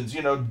always mentions,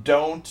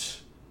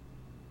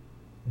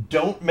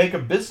 don't make a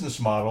business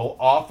model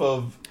off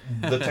of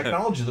the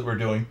technology that we're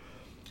doing.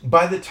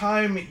 By the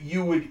time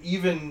you would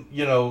even,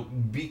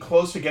 be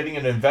close to getting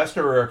an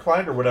investor or a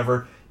client or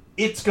whatever,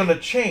 it's going to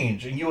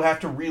change, and you have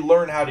to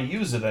relearn how to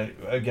use it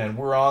again.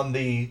 We're on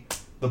the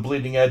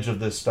bleeding edge of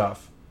this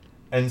stuff.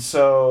 And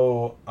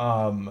so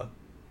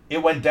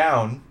it went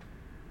down,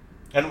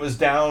 and it was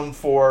down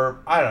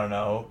for, I don't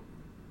know,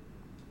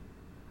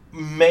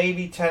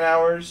 maybe 10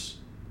 hours.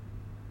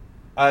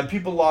 And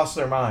people lost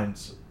their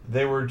minds.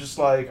 They were just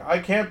like, I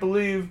can't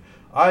believe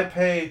I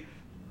pay...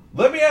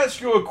 Let me ask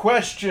you a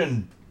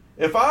question.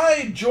 if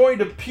I joined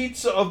a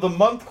Pizza of the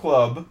Month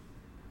club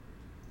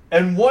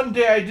and one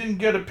day I didn't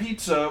get a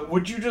pizza,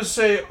 would you just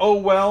say, oh,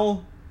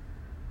 well,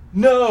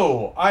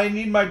 no, I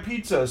need my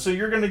pizza, so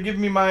you're going to give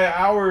me my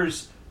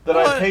hours that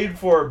I paid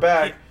for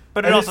back?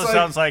 But it also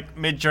sounds like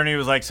Midjourney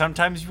was like,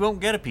 sometimes you won't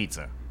get a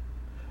pizza.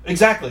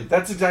 Exactly.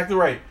 That's exactly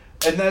right.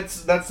 And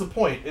that's the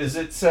point, is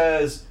it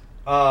says,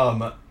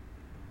 welcome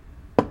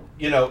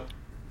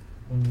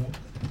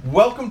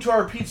to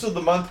our Pizza of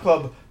the Month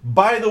club.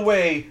 By the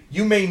way,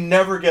 you may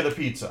never get a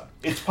pizza.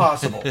 It's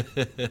possible.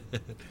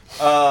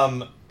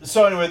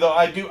 So anyway,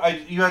 though,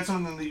 you had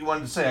something that you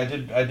wanted to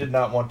say. I did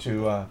not want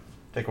to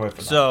take away from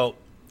that. So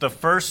the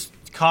first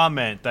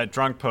comment that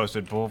Drunk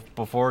posted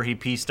before he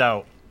pieced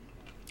out,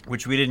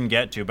 which we didn't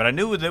get to, but I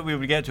knew that we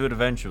would get to it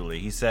eventually.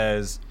 He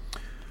says,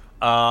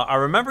 I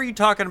remember you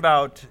talking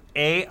about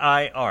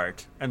AI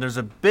art, and there's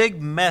a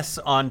big mess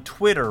on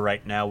Twitter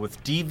right now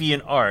with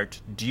deviant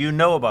art. Do you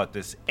know about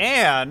this?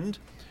 And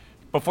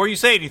before you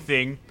say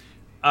anything,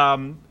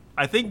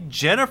 I think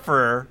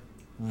Jennifer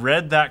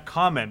read that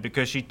comment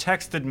because she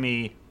texted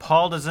me,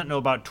 Paul doesn't know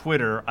about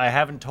Twitter. I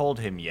haven't told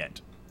him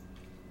yet.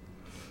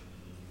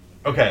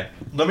 Okay,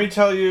 let me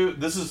tell you,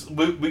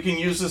 we can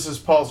use this as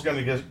Paul's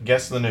going to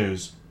guess the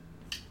news.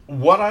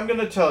 What I'm going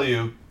to tell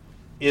you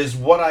is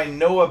what I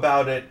know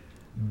about it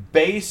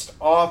based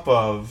off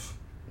of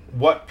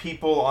what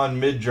people on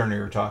Midjourney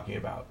are talking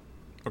about.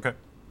 Okay.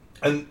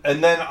 And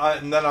then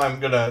I'm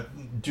going to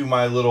do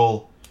my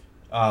little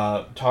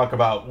talk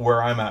about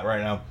where I'm at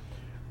right now.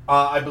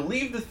 I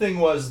believe the thing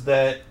was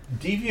that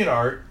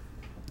DeviantArt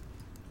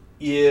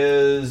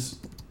is,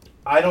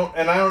 I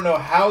don't know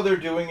how they're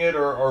doing it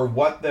or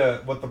what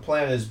the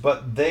plan is,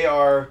 but they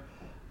are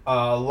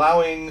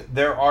allowing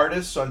their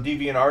artists on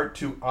DeviantArt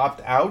to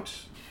opt out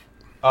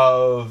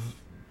of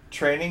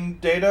training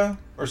data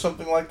or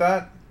something like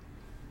that.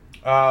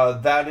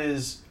 That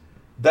is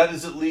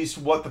at least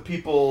what the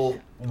people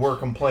were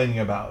complaining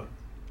about.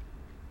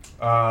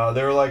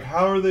 They were like,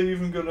 how are they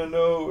even going to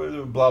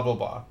know? Blah, blah,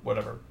 blah,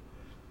 whatever.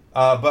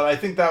 But I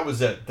think that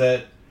was it.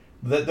 That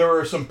there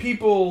were some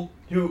people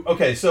who...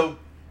 Okay, so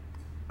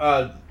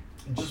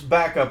just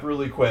back up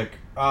really quick.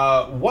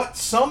 What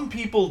some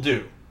people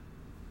do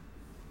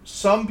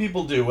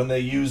when they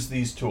use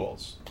these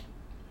tools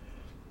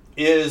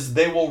is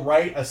they will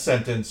write a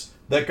sentence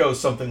that goes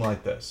something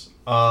like this.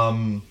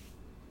 Name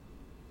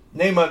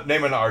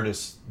an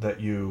artist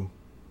that you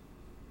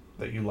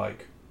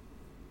like.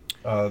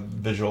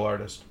 Visual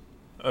artist.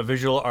 A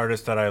visual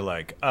artist that I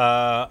like.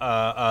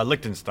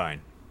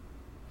 Liechtenstein.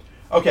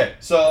 Okay,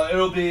 so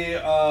it'll be,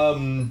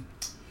 and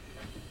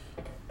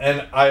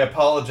I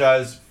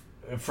apologize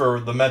for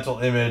the mental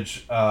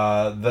image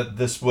that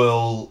this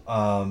will,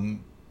 no,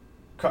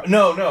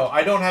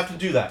 I don't have to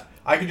do that.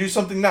 I can do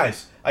something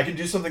nice. I don't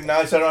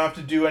have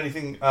to do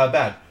anything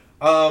bad.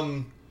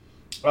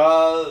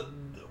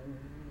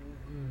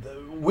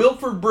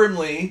 Wilford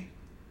Brimley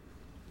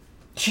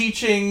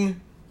teaching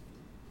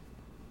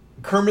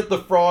Kermit the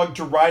Frog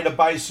to ride a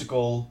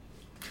bicycle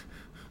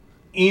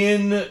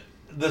in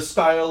the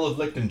style of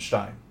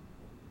Liechtenstein,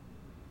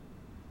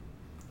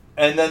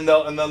 and then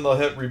they'll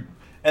hit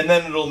and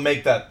then it'll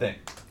make that thing.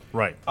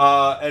 Right.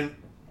 And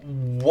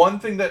one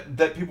thing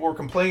that people were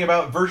complaining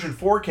about, version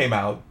 4 came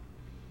out,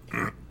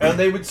 and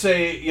they would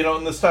say,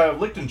 in the style of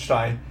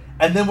Liechtenstein,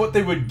 and then what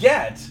they would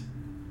get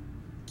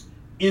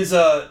is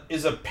a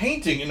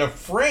painting in a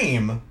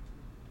frame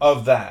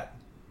of that.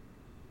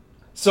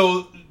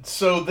 So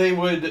it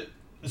would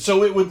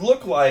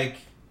look like,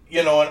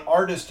 an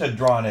artist had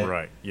drawn it.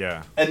 Right,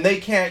 yeah. And they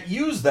can't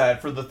use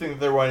that for the thing that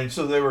they're wanting,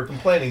 so they were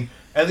complaining.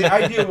 And the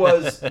idea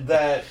was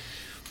that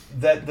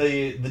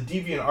the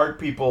DeviantArt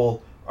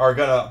people are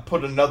going to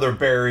put another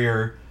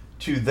barrier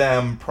to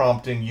them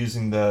prompting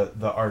using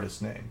the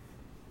artist name.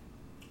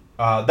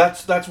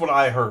 That's what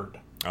I heard.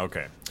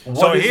 Okay.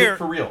 What is it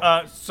for real?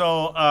 I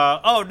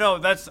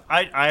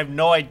have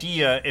no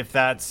idea if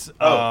that's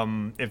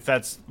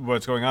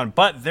what's going on.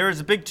 But there is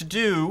a big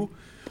to-do.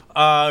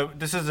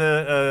 This is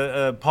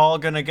a Paul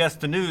gonna guess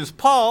the news.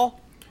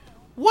 Paul,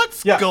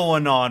 what's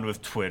going on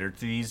with Twitter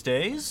these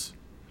days?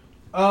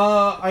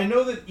 I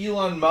know that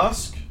Elon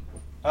Musk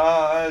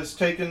has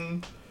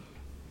taken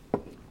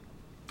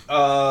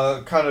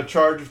kind of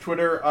charge of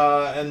Twitter.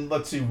 And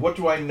let's see, what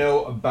do I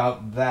know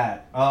about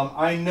that?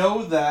 I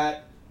know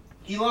that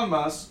Elon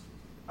Musk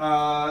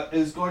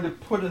is going to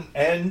put an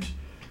end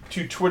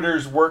to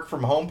Twitter's work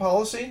from home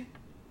policy.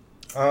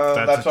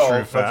 That's all.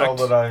 True fact.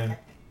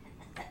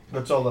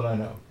 That's all that I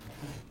know.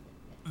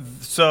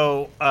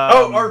 So,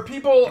 are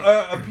people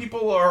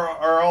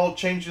are all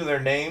changing their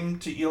name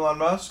to Elon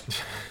Musk?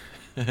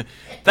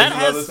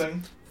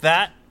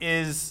 That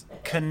is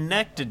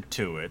connected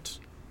to it.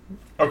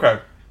 Okay.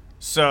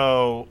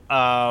 So,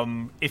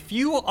 if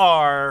you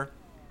are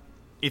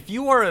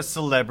a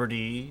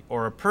celebrity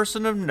or a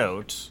person of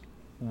note,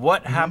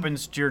 what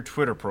happens to your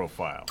Twitter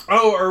profile?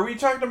 Oh, are we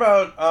talking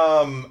about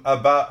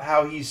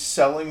how he's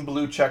selling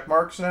blue check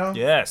marks now?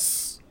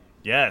 Yes.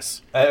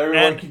 Yes. Everyone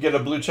And can get a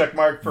blue check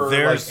mark for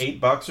like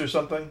 $8 or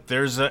something.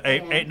 There's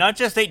not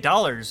just $8,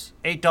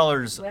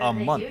 $8 What a are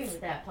they month. doing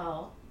with that,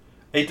 Paul?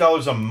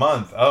 $8 a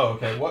month. Oh,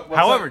 okay. What's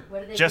However,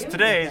 What are they just doing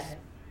today, with that?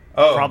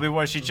 Oh. probably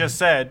what she just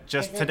said,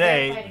 just Is it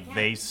today, verified account?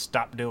 they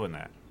stopped doing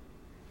that.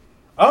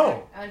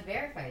 Oh.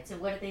 Unverified. So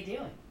what are they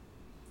doing?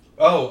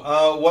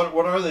 Oh.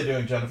 What are they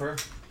doing, Jennifer?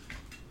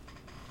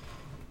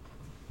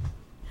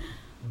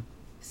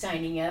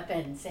 Signing up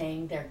and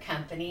saying their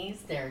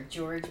companies, they're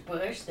George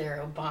Bush,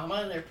 they're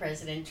Obama, they're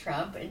President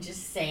Trump, and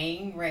just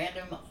saying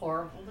random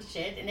horrible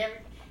shit and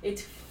everything.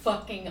 It's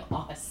fucking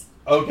awesome.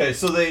 Okay,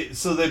 so they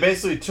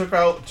basically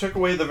took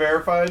away the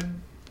verified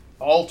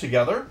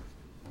altogether.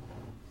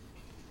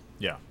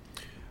 Yeah.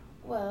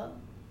 Well,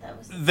 that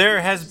was.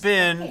 There has just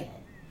been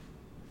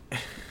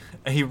okay.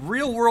 a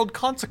real world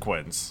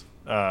consequence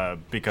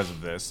because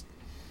of this.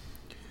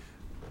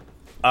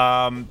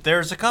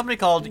 There's a company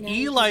called No,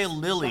 Eli just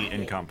Lilly buy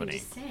and it. Company.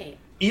 Just say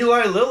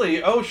Eli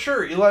Lilly. Oh,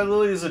 sure. Eli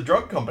Lilly is a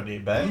drug company,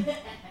 Ben.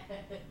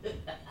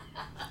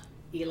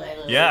 Eli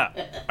Lilly.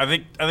 Yeah, I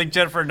think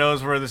Jennifer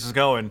knows where this is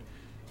going.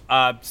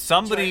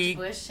 Somebody.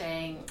 George Bush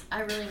saying,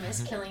 "I really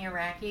miss killing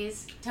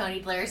Iraqis." Tony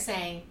Blair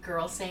saying,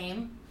 "Girl,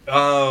 same."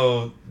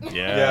 Oh.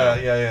 Yeah.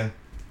 Yeah.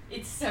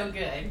 It's so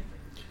good.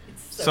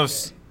 It's So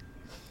so good.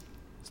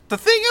 the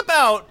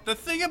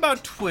thing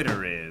about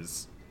Twitter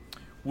is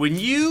when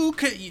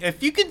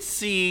if you can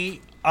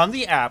see on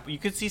the app, you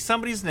can see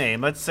somebody's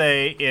name. Let's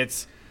say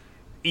it's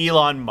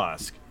Elon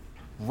Musk.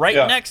 Right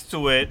Yeah. next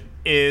to it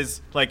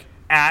is like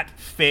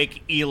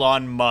 @fake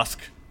Elon Musk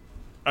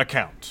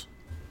account.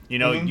 You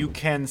know, you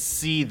can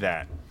see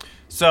that.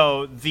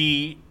 So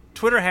the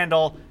Twitter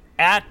handle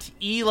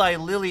 @Eli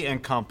Lilly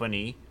and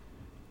Company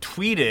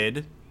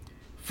tweeted,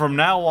 "From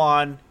now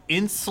on,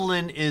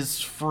 insulin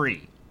is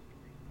free."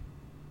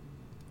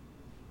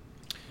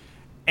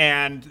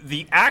 And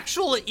the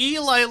actual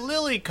Eli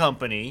Lilly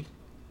company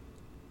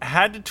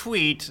had to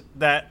tweet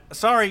that,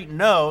 sorry,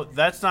 no,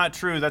 that's not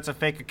true. That's a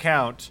fake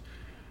account.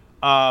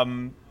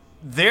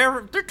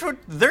 Their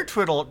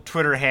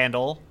Twitter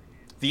handle,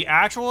 the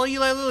actual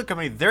Eli Lilly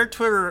company, their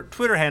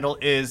Twitter handle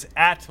is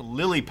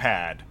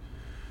 @lilypad.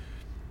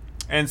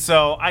 And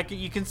so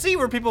you can see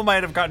where people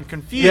might have gotten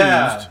confused.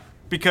 Yeah.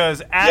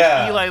 Because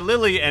Eli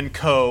Lilly and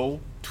Co.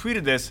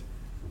 tweeted this,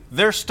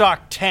 their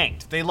stock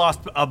tanked. They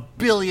lost $1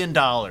 billion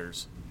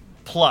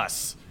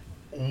plus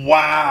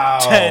Wow.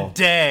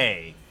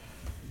 today.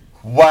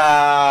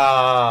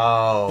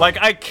 Wow. Like,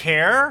 I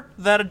care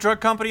that a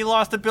drug company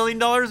lost $1 billion.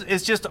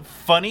 It's just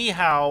funny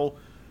how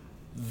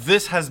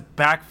this has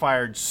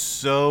backfired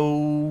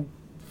so.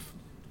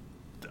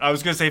 I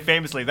was going to say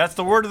famously. That's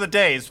the word of the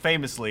day, is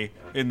famously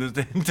in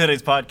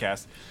today's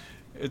podcast.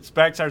 It's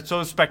backfired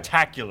so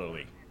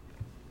spectacularly.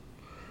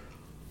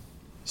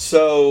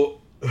 So,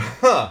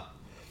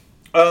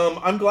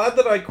 I'm glad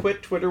that I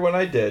quit Twitter when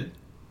I did.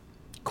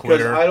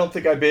 Because I don't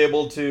think I'd be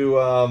able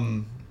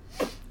to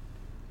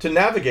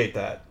navigate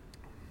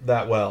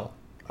that well.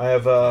 I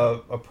have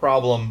a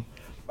problem,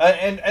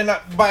 and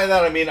by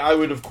that I mean I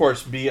would of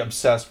course be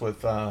obsessed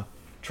with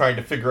trying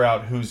to figure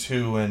out who's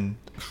who and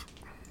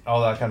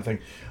all that kind of thing.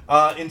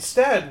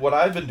 Instead, what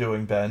I've been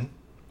doing, Ben,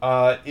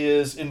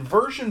 is in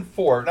version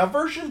 4. Now,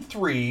 version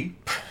 3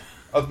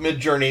 of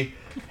Midjourney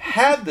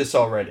had this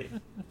already,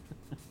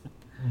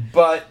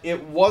 but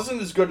it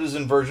wasn't as good as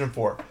in version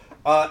 4.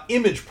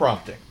 Image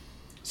prompting.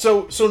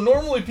 So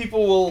normally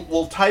people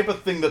will type a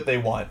thing that they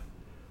want.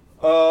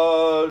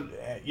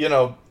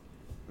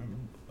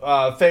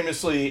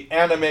 Famously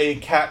anime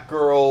cat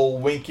girl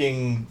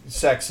winking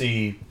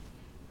sexy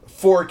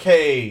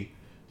 4K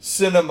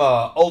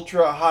cinema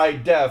ultra high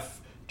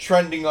def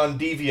trending on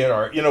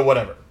DeviantArt,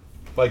 whatever,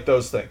 like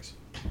those things.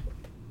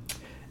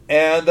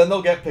 And then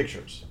they'll get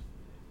pictures,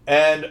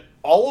 and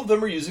all of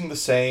them are using the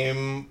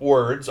same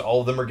words.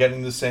 All of them are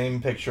getting the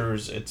same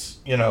pictures. It's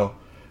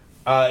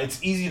it's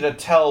easy to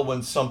tell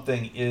when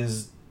something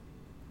is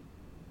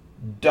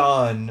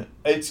done.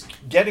 It's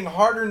getting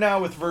harder now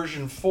with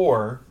version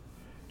 4.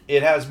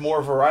 It has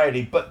more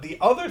variety. But the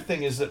other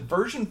thing is that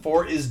version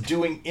 4 is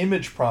doing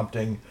image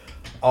prompting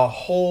a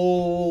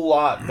whole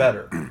lot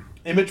better.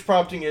 Image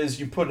prompting is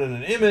you put in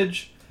an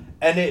image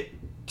and it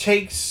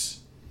takes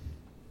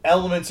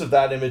elements of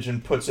that image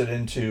and puts it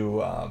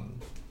into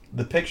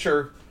the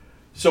picture.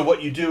 So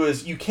what you do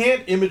is you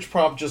can't image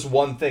prompt just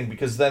one thing,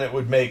 because then it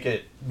would make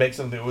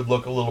something that would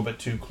look a little bit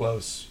too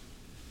close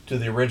to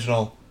the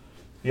original.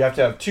 You have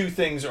to have two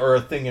things, or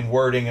a thing in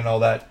wording and all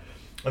that.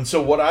 And so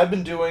what I've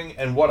been doing,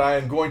 and what I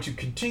am going to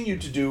continue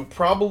to do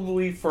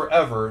probably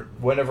forever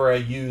whenever I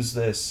use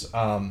this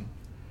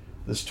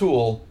this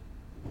tool,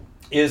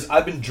 is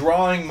I've been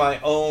drawing my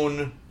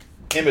own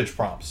image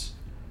prompts.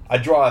 I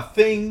draw a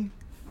thing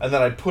and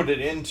then I put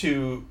it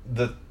into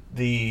the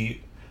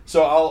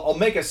so I'll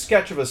make a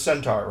sketch of a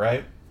centaur,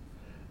 right?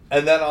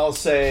 And then I'll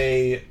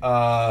say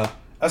a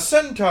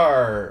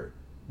centaur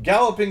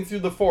galloping through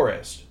the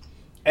forest,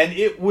 and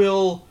it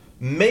will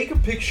make a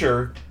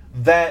picture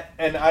that,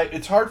 and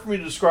it's hard for me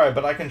to describe,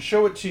 but I can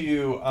show it to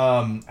you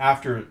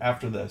after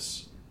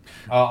this.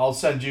 I'll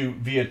send you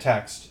via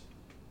text.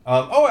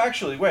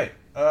 Actually, wait.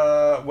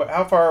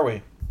 How far are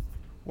we?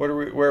 Where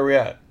are we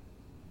at?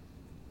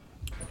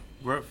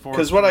 We're at 4.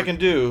 Because what I can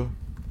do.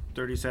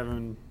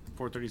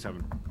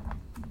 4:37.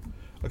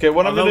 Okay,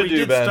 what I'm going to do, we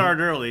did Ben. start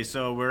early,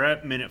 so we're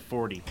at minute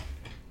 40.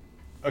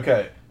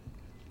 Okay,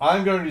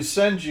 I'm going to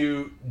send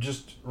you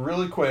just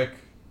really quick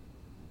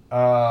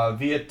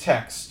via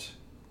text.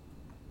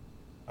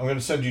 I'm going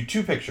to send you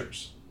 2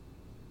 pictures.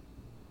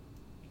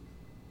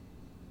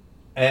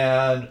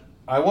 And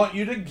I want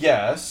you to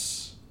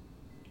guess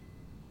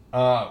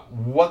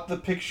what the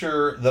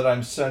picture that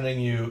I'm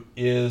sending you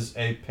is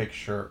a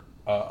picture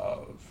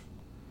of.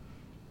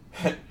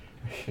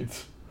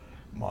 It's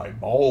my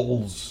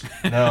balls.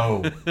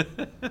 No.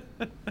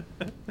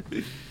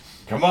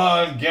 Come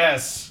on,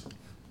 guess.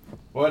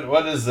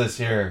 What is this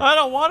here? I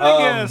don't want to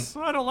guess.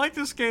 I don't like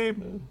this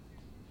game.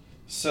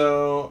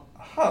 So,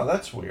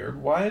 that's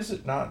weird. Why is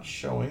it not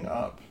showing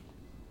up?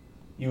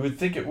 You would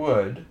think it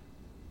would.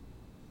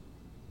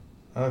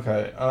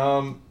 Okay.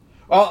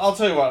 I'll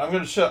tell you what. I'm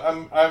going to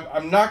show.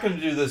 I'm not going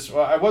to do this.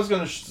 Well, I was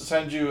going to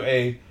send you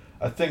a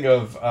thing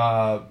of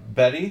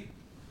Betty.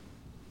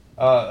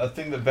 A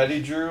thing that Betty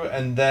drew,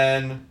 and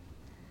then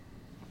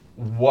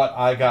what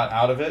I got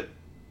out of it.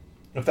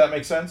 If that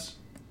makes sense.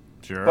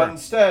 Sure. But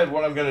instead,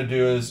 what I'm going to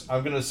do is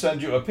I'm going to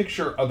send you a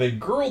picture of a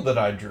girl that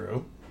I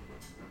drew.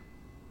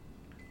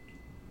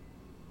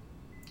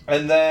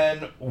 And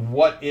then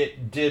what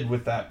it did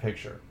with that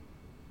picture.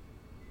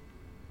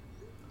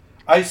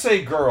 I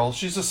say girl.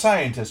 She's a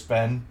scientist,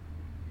 Ben.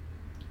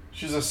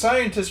 She's a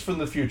scientist from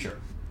the future.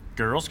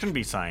 Girls can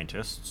be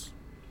scientists.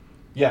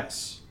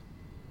 Yes.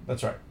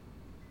 That's right.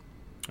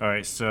 All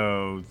right,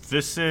 so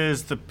this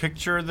is the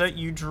picture that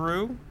you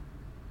drew?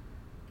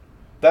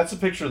 That's a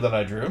picture that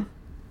I drew.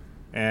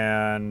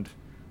 And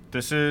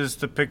this is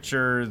the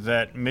picture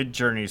that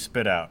Midjourney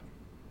spit out.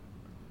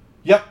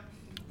 Yep.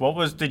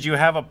 Did you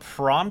have a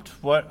prompt?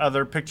 What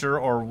other picture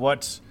or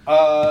what? So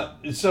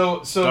it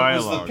was the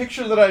Dialogue.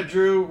 picture that I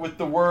drew with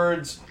the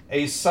words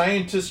 "a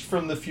scientist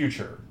from the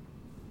future,"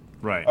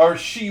 Right. or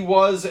she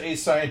was a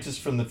scientist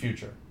from the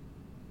future.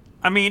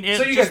 I mean,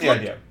 So you get the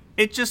idea.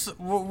 It just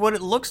what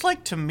it looks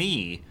like to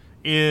me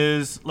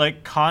is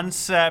like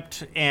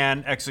concept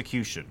and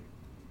execution.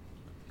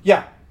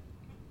 Yeah,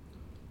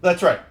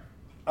 that's right.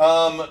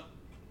 So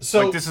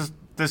Like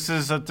this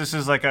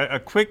is like a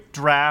quick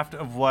draft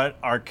of what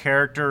our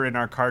character in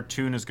our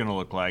cartoon is going to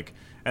look like,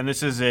 and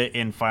this is it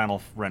in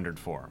final rendered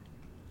form.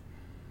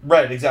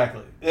 right,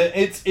 exactly.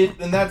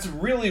 And that's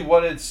really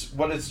what it's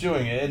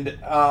doing, and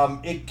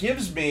it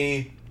gives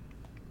me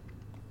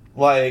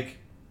like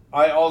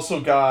I also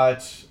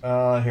got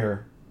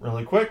here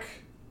really quick.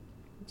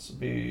 This will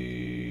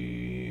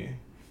be.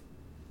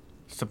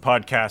 It's the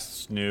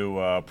podcast's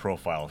new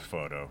profile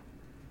photo.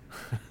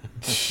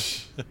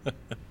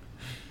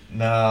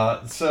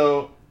 Nah,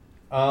 so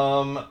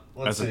let's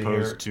As see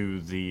opposed here.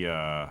 to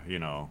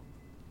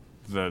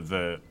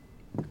the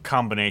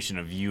combination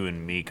of you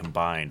and me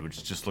combined,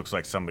 which just looks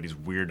like somebody's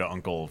weird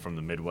uncle from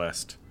the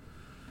Midwest.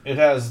 It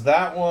has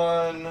that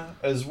one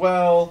as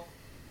well.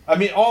 I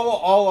mean,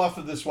 all off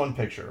of this one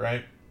picture,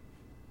 right?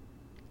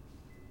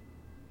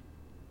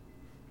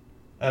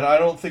 And I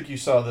don't think you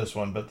saw this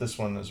one, but this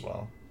one as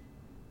well.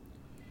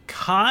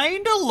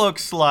 Kind of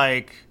looks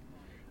like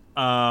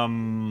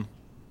the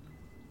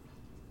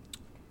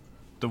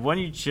one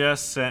you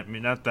just sent me,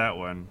 not that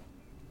one.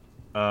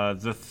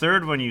 The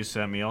third one you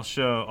sent me, I'll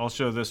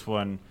show this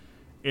one,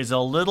 is a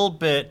little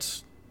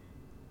bit.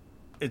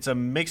 It's a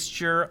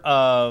mixture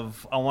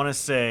of, I want to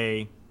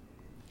say,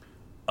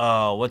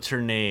 what's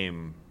her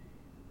name?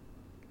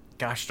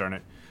 Gosh darn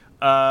it.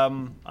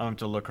 I'll have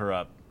to look her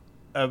up.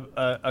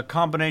 A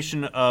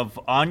combination of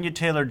Anya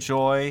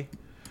Taylor-Joy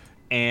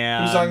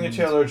and... Who's Anya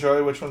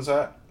Taylor-Joy? Which one's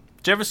that?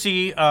 Did you ever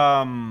see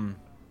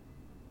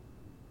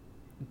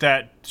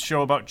that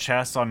show about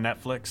chess on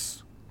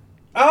Netflix?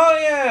 Oh,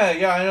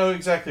 yeah, I know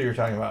exactly what you're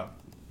talking about.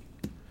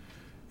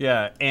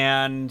 Yeah,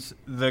 and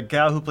the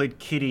gal who played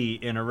Kitty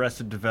in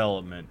Arrested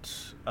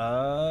Development.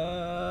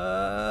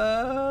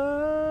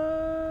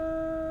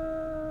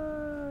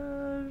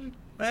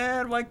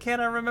 Man, why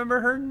can't I remember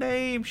her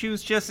name? She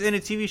was just in a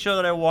TV show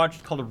that I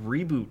watched called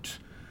Reboot.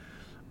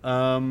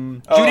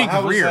 Judy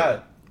how was Greer. that,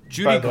 by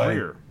Judy the way?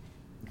 Greer.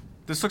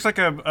 This looks like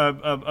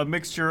a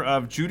mixture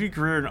of Judy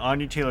Greer and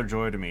Anya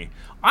Taylor-Joy to me.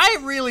 I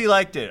really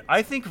liked it.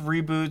 I think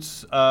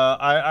Reboots,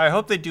 I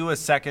hope they do a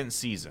second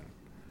season.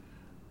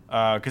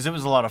 Because it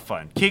was a lot of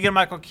fun.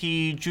 Keegan-Michael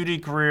Key, Judy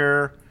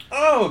Greer.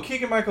 Oh,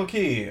 Keegan-Michael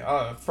Key,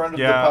 friend of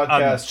Yeah, the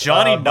podcast.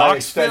 Johnny by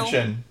Knoxville.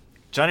 extension.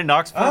 Johnny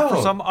Knoxville, for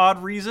Oh. some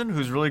odd reason,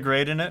 who's really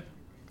great in it.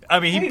 I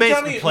mean, he Hey,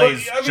 basically Johnny-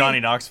 plays look, I mean- Johnny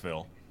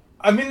Knoxville.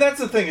 I mean, that's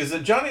the thing, is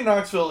that Johnny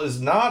Knoxville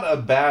is not a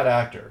bad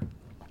actor.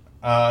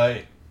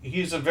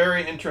 He's a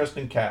very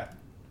interesting cat.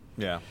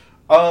 Yeah.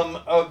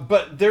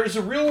 But there's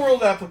a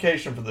real-world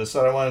application for this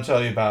that I want to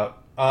tell you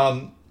about.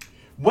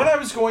 When I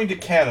was going to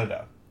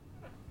Canada,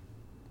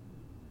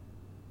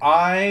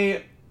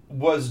 I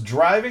was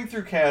driving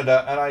through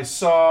Canada, and I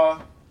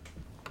saw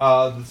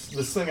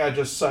this thing I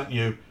just sent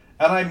you,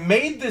 And I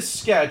made this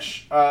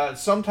sketch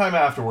sometime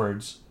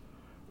afterwards,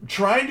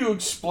 trying to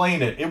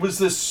explain it. It was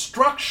this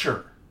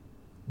structure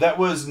that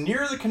was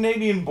near the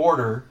Canadian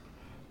border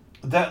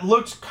that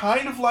looked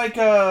kind of like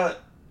a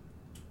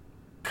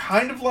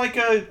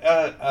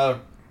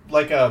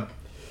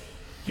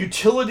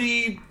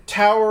utility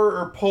tower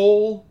or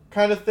pole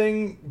kind of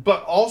thing,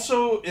 but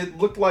also it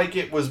looked like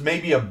it was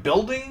maybe a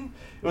building.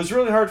 It was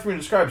really hard for me to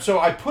describe. So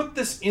I put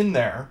this in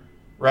there,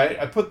 right?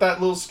 I put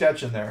that little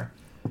sketch in there,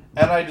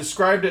 and I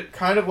described it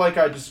kind of like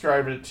I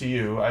described it to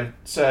you. I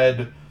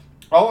said,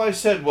 all I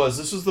said was,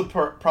 this is the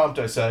prompt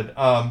I said,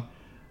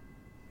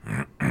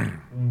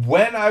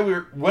 when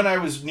I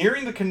was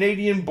nearing the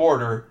Canadian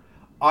border,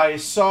 I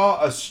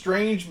saw a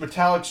strange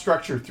metallic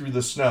structure through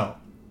the snow.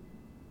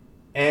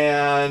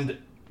 And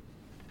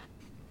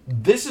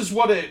this is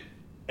what it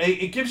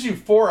gives you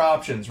 4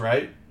 options,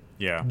 right?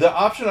 Yeah. The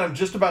option I'm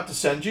just about to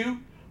send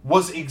you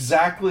was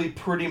exactly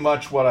pretty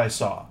much what I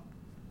saw.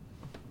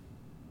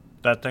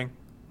 That thing?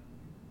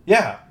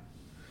 Yeah.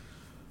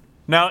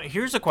 Now,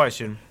 here's a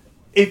question.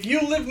 If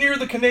you live near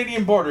the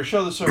Canadian border,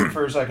 show this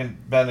for a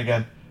second, Ben,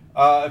 again.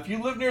 If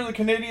you live near the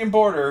Canadian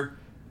border,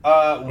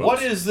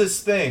 what is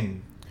this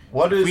thing?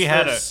 What is we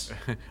had this?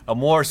 a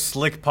more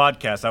slick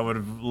podcast, I would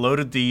have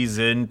loaded these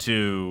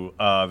into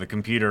the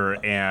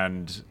computer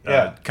and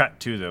cut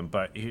to them,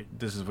 but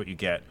this is what you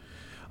get.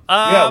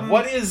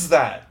 What is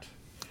that?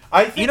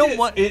 I think you know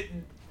what?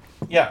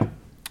 Yeah.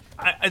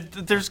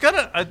 There's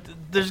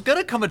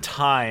gonna come a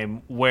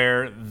time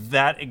where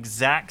that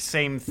exact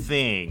same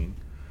thing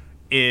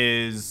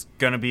is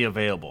gonna be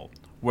available,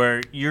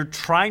 where you're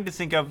trying to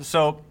think of.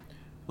 So,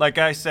 like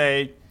I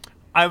say,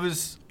 I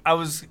was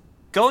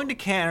going to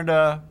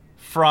Canada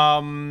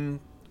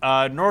from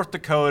North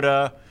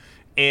Dakota,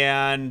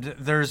 and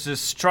there's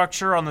this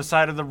structure on the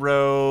side of the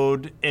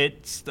road.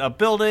 It's a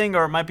building,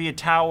 or it might be a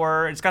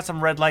tower. It's got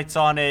some red lights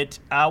on it.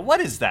 What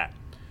is that?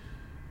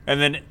 And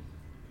then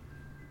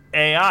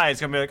AI is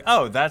gonna be like,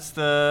 oh, that's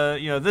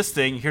this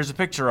thing. Here's a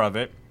picture of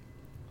it.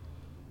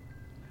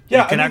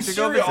 Yeah, I mean,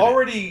 Siri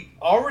already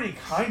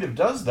kind of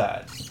does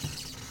that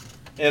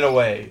in a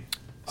way.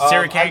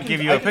 Siri can't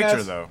give you a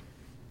picture, though.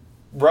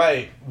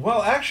 Right.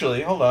 Well,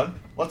 actually, hold on.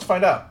 Let's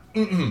find out.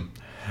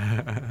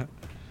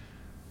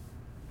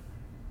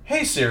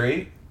 Hey,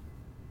 Siri.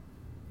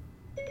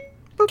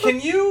 Can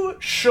you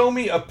show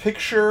me a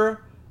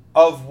picture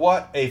of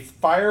what a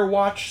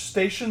Firewatch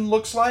station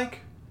looks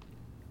like?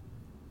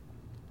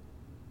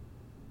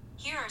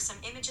 Here are some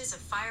images of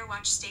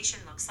Firewatch station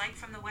looks like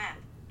from the web.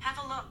 Have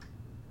a look.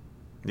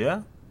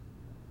 Yeah.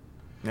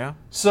 Yeah.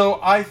 So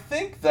I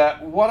think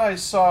that what I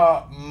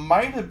saw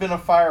might have been a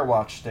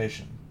Firewatch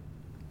station.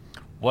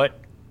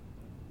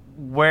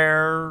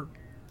 Where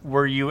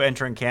were you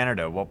entering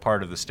Canada? What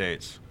part of the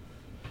States?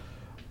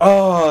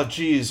 Oh,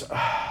 geez.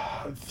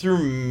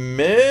 Through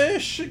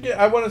Michigan?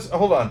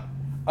 Hold on.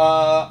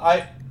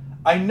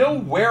 I know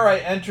where I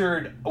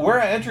entered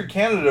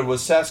Canada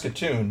was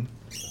Saskatoon.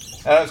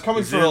 And I was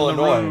coming through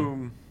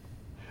Illinois.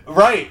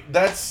 Right.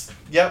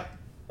 Yep.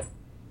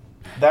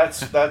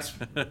 That's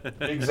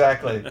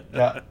exactly.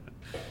 Yeah.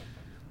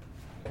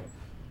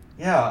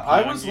 Yeah,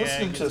 I was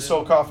listening to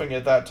Soul Coughing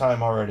at that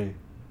time already,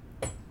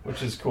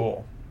 which is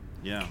cool.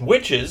 Yeah.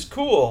 Which is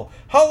cool.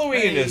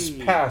 Halloween is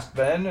past,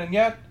 Ben, and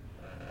yet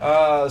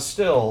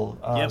still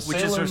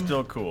witches are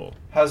still cool.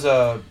 Has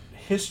a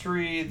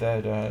history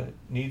that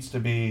needs to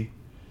be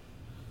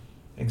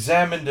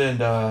examined, and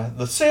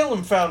the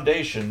Salem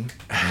Foundation,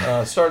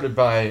 started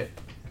by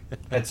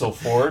Edsel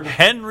Ford.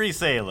 Henry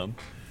Salem.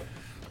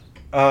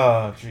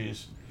 Oh,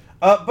 jeez.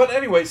 But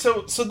anyway,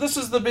 so this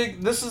is the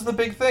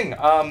big thing.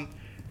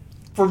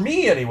 For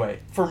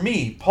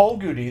me, Paul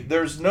Goody,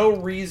 there's no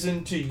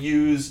reason to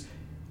use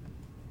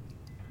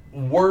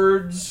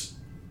words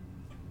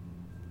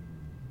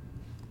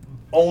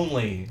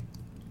only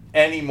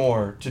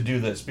anymore to do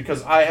this,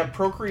 because I have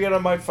Procreate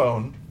on my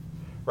phone,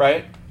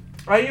 right?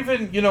 I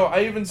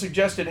even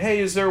suggested, hey,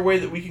 is there a way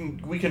that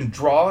we can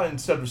draw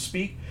instead of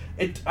speak?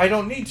 I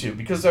don't need to,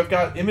 because I've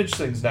got image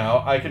things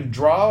now. I can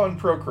draw on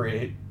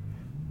Procreate,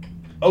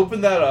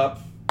 open that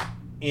up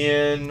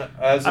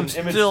as an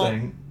image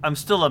thing. I'm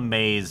still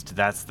amazed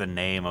that's the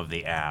name of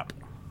the app.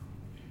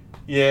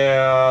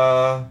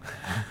 Yeah.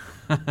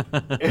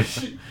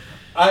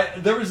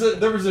 There was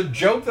a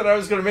joke that I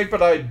was going to make,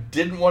 but I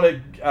didn't want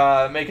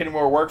to make any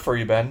more work for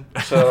you, Ben.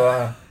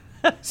 So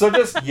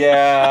just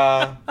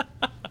yeah.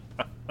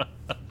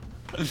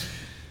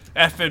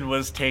 Effin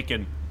was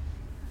taken.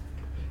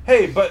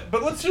 Hey, but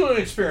let's do an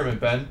experiment,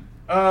 Ben.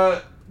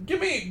 Give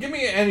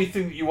me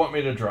anything that you want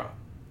me to draw.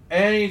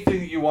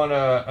 Anything that you want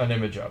an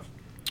image of.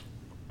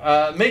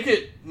 Make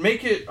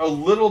it a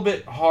little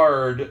bit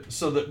hard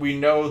so that we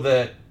know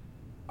that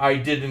I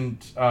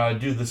didn't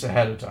do this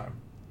ahead of time.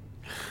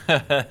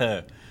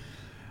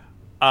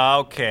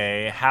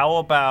 Okay, how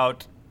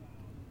about...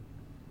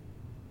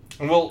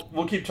 And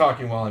we'll keep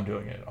talking while I'm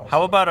doing it. Also.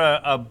 How about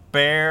a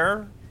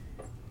bear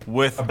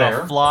with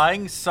a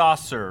flying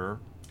saucer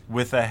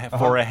with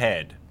for a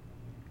head?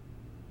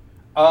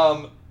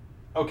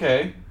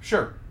 Okay,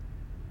 sure.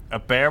 A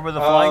bear with a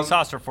flying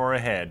saucer for a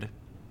head.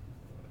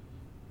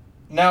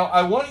 Now,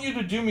 I want you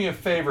to do me a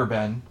favor,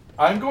 Ben.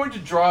 I'm going to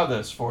draw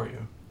this for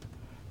you.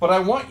 But I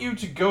want you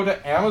to go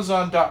to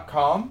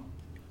Amazon.com.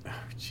 Oh,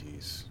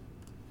 jeez.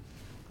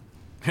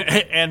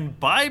 And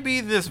buy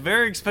me this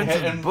very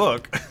expensive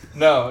book.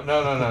 No.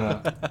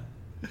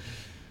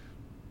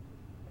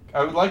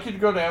 I would like you to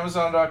go to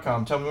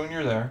Amazon.com. Tell me when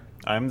you're there.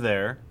 I'm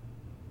there.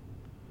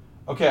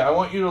 Okay, I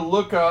want you to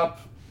look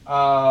up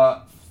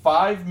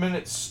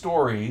 5-Minute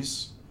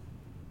Stories.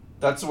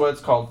 That's what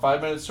it's called,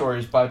 5-Minute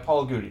Stories by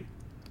Paul Goody.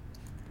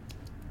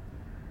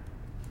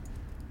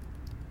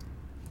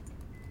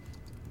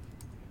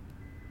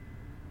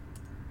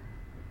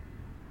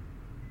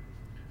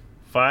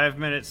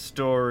 Five-minute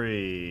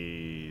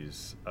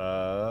stories.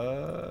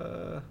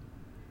 I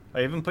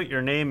even put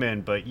your name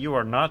in, but you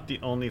are not the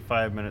only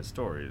 5-minute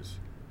stories.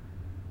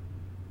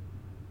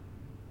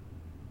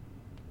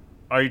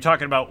 Are you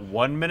talking about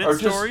 1-minute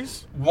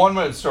stories?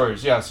 1-Minute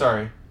Stories, yeah,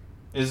 sorry.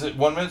 Is it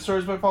 1-Minute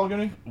Stories by Paul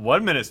Goody?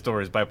 1-minute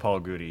stories by Paul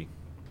Goody.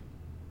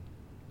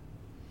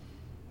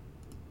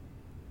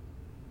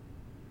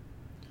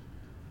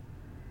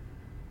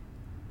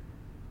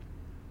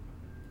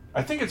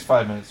 I think it's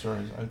 5-Minute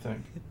Stories, I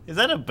think. Is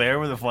that a bear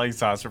with a flying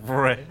saucer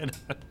for a head?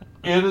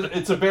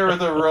 It's a bear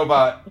with a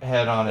robot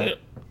head on it.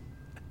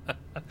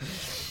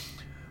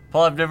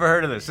 Paul, I've never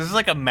heard of this. This is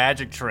like a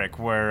magic trick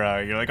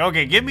where you're like,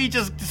 okay, give me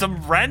just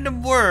some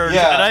random words,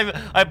 and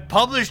I've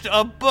published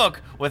a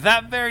book with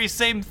that very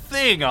same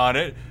thing on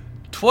it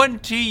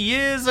 20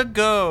 years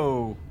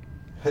ago.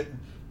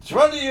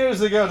 20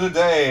 years ago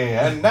today,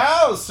 and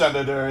now,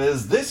 Senator,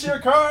 is this your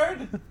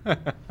card?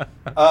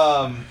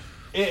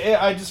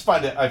 I just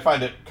find it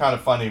kind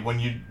of funny when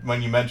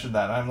you mention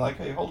that. I'm like,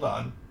 hey, hold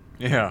on.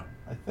 Yeah.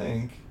 I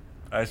think.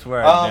 I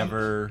swear I've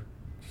never,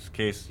 just in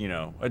case,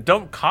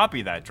 don't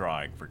copy that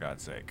drawing, for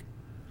God's sake.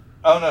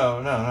 Oh, no,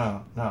 I'm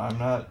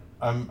not.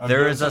 I'm there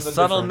doing is a something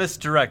subtle different.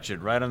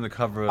 misdirection right on the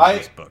cover of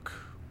this book.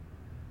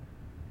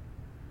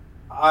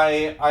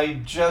 The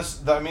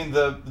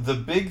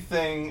big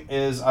thing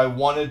is I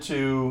wanted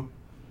to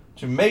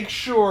make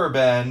sure,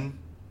 Ben,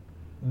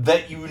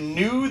 that you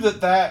knew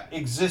that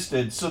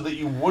existed so that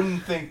you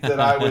wouldn't think that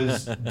I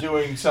was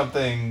doing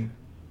something.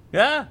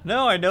 Yeah,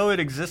 no, I know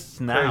it exists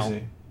now.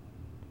 Crazy.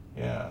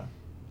 Yeah.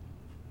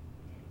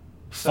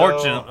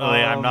 Fortunately,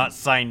 I'm not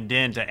signed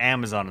in to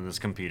Amazon on this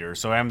computer,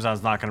 so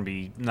Amazon's not going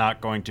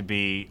to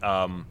be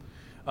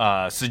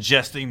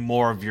suggesting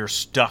more of your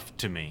stuff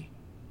to me.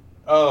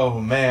 Oh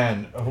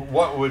man, who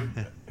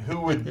would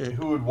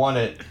want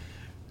it?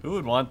 Who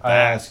would want that? I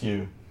ask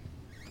you.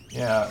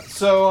 Yeah.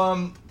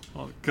 So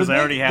because I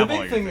already have all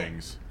your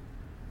things.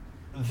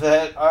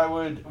 That I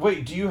would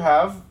wait. Do you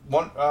have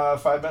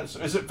 5 minutes?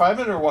 Is it 5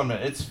 minutes or 1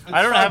 minute? It's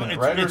I don't have minute, it.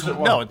 Right?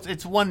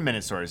 It's 1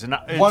 minute stories, and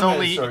it's 1 minute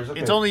only stories, okay.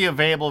 it's only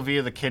available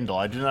via the Kindle.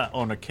 I do not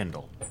own a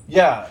Kindle.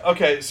 Yeah.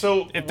 Okay.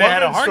 So if they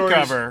had a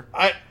hardcover,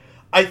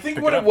 I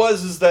think what it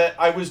was is that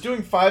I was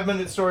doing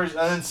 5-minute stories,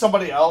 and then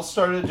somebody else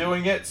started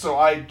doing it, so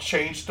I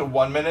changed to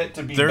 1 minute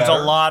to be. There's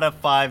better. a lot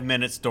of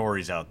 5-minute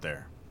stories out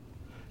there.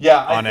 Yeah,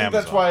 I on think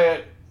Amazon. that's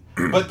why.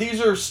 But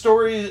these are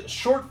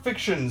short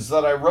fictions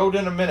that I wrote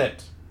in a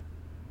minute,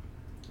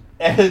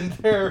 and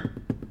they're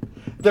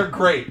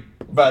great,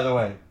 by the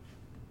way.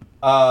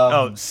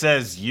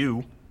 Says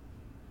you.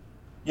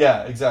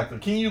 Yeah, exactly.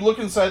 Can you look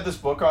inside this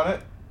book on it?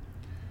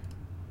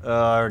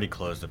 I already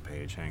closed the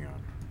page. Hang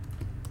on.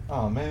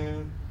 Oh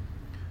man.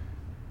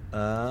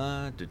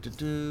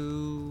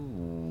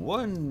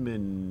 1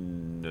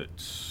 minute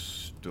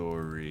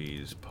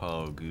stories,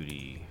 Paul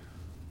Goody.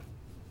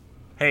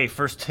 Hey,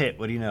 first hit.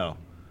 What do you know?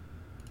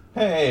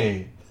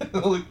 Hey,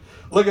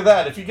 look at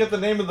that. If you get the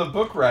name of the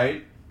book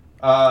right,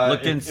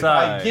 look If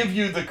inside. I give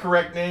you the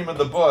correct name of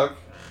the book.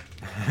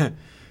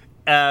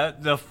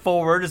 The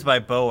foreword is by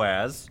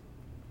Boaz.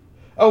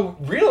 Oh,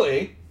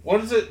 really?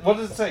 What does it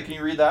say? Can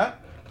you read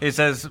that? It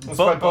says It's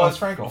by Boaz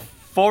Frankel.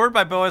 Forward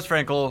by Boaz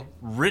Frankel,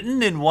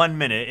 written in 1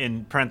 minute,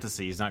 in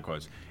parentheses, not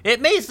quotes.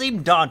 It may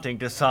seem daunting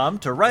to some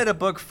to write a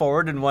book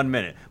forward in 1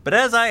 minute, but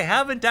as I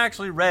haven't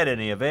actually read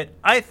any of it,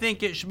 I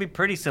think it should be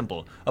pretty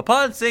simple.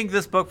 Upon seeing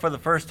this book for the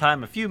first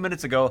time a few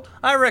minutes ago,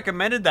 I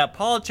recommended that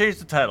Paul change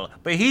the title,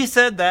 but he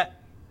said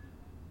that...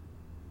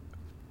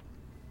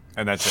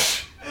 And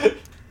that's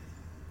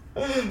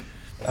it.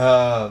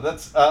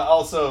 That's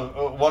also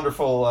a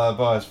wonderful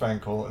Boaz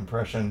Frankel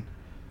impression.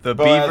 The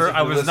Boaz, beaver. if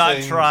I you're was not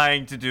listening-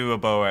 trying to do a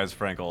Boaz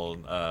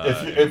Frankel.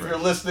 If you're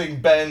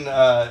listening, Ben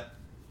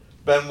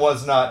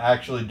was not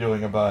actually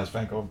doing a Boaz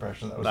Frankel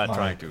impression. That was Not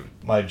trying to.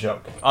 my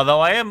joke.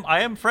 Although I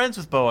am friends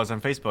with Boaz on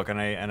Facebook,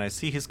 and I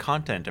see his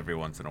content every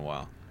once in a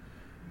while.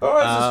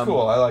 Boaz is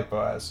cool. I like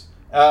Boaz.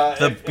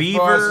 If beaver-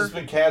 Boaz has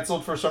been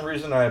canceled for some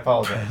reason, I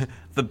apologize.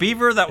 The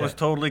beaver that was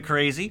totally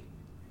crazy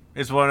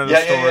is one of the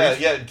stories.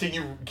 Yeah.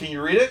 Can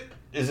you read it?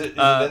 Is it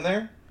in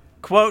there?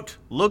 Quote,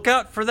 "Look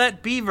out for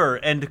that beaver,"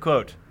 end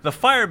quote. The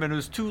fireman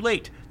was too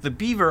late. The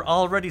beaver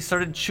already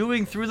started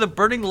chewing through the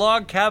burning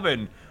log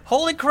cabin.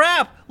 Holy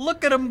crap,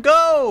 look at him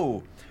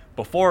go!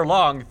 Before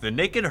long, the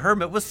naked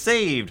hermit was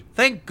saved.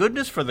 Thank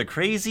goodness for the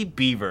crazy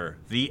beaver.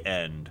 The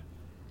end.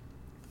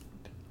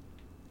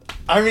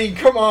 I mean,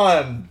 come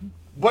on.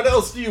 What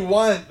else do you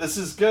want? This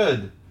is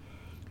good.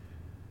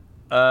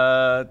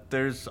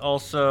 There's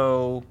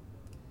also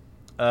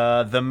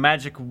The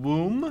Magic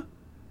Womb,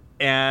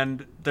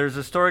 and there's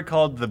a story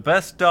called The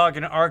Best Dog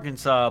in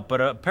Arkansas,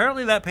 but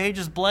apparently that page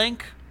is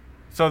blank,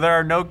 so there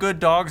are no good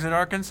dogs in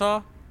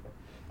Arkansas.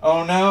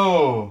 Oh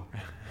no.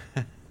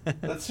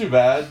 That's too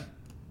bad.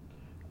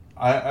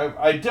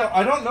 I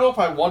don't know if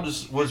I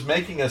was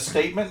making a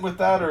statement with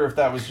that or if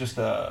that was just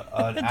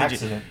an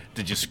accident.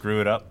 Did you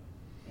screw it up?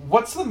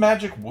 What's the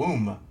magic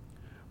womb?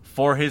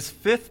 For his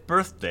 5th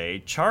birthday,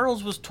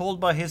 Charles was told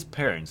by his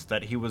parents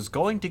that he was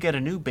going to get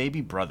a new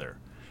baby brother.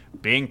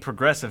 Being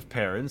progressive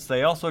parents,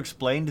 they also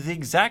explained the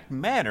exact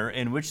manner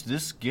in which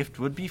this gift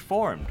would be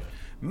formed.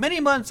 Many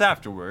months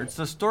afterwards,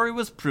 the story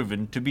was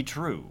proven to be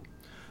true.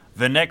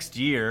 The next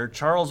year,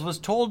 Charles was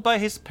told by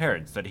his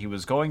parents that he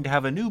was going to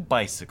have a new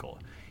bicycle.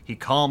 He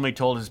calmly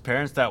told his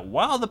parents that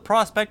while the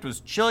prospect was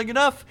chilling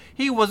enough,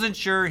 he wasn't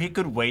sure he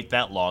could wait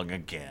that long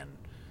again.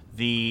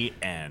 The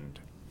end.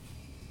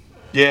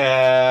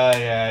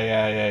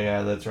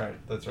 Yeah. That's right.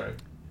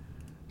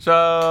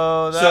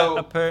 So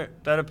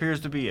that appears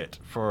to be it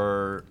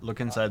for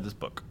look inside this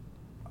book.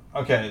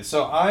 Okay,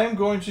 so I'm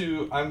going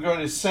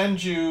to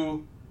send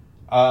you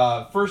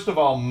first of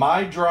all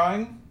my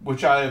drawing,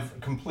 which I've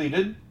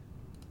completed,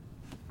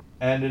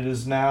 and it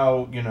is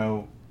now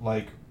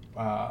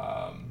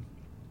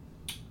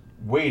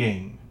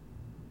waiting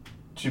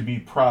to be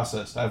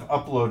processed. I've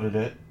uploaded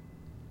it.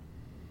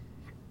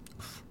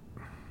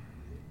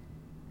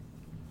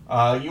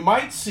 You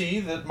might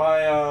see that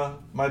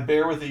my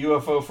bear with a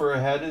UFO for a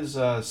head is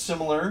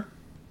similar.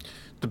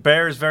 The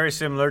bear is very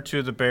similar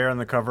to the bear on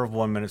the cover of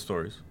 1 Minute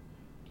Stories.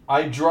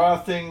 I draw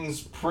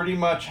things pretty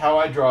much how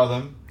I draw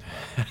them.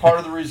 Part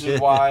of the reason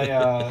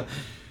why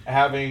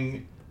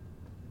having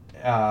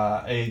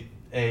an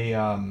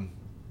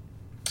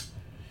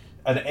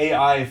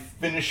AI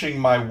finishing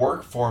my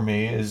work for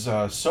me is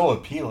so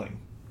appealing.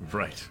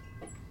 Right.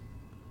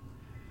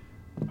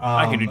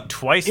 I can do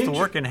twice the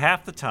work in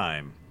half the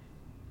time.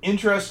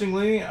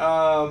 Interestingly,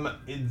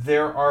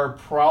 there are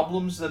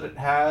problems that it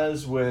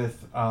has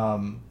with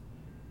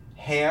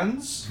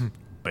hands,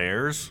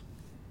 bears,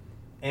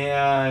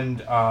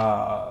 and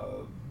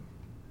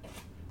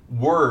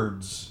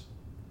words.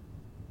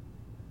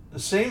 The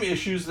same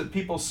issues that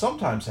people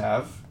sometimes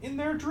have in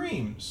their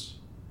dreams,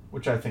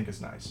 which I think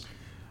is nice.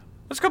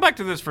 Let's go back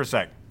to this for a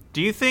sec.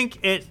 Do you think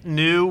it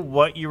knew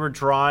what you were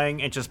drawing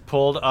and just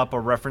pulled up a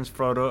reference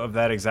photo of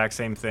that exact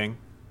same thing?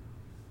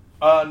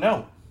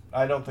 No,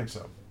 I don't think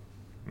so.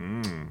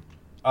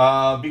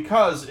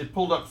 Because it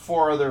pulled up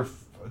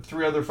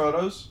three other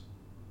photos.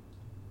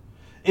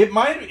 It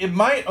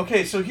might.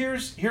 Okay, so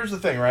here's the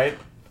thing, right?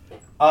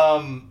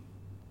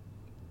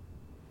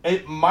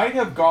 It might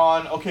have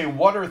gone. Okay,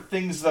 what are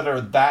things that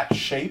are that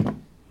shape?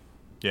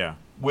 Yeah.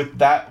 With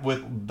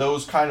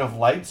those kind of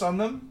lights on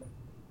them,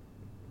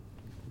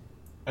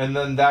 and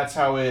then that's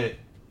how it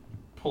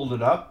pulled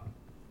it up.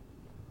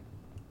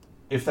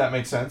 If that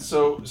makes sense.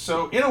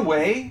 So in a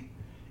way,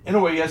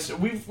 yes.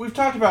 We've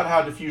talked about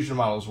how diffusion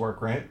models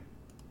work, right?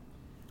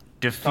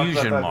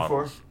 Diffusion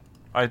models.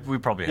 We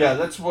probably have. Yeah,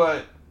 that's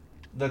what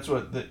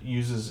that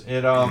uses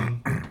it.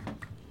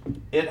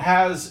 It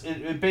has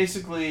it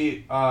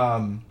basically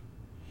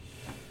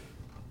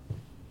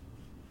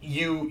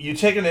you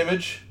take an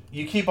image,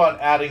 you keep on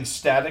adding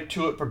static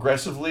to it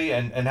progressively,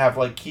 and have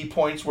like key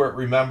points where it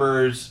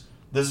remembers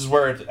this is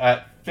where it's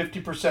at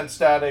 50%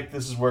 static,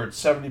 this is where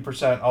it's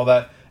 70%, all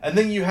that, and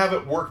then you have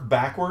it work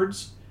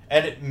backwards,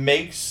 and it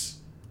makes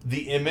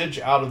the image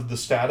out of the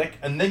static,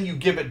 and then you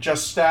give it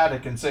just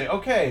static and say,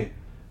 okay,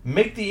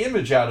 make the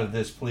image out of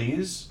this,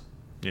 please.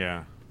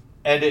 Yeah.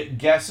 And it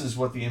guesses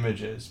what the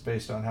image is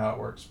based on how it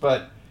works.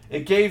 But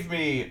it gave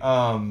me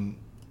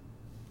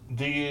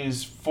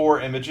these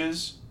 4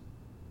 images.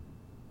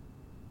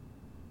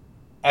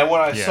 And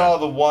when I saw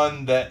the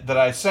one that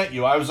I sent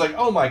you, I was like,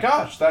 oh my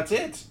gosh, that's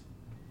it.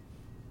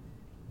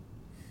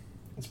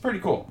 It's pretty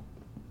cool.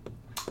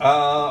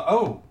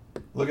 Oh,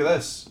 look at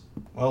this.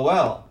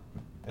 Well,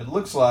 it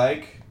looks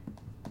like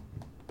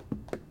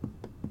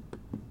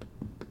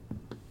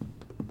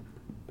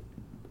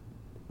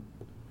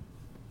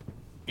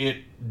it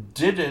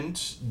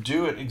didn't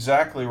do it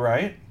exactly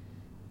right.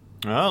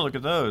 Oh, look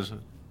at those.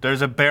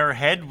 There's a bear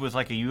head with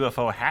like a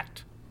UFO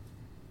hat.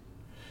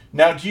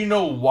 Now, do you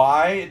know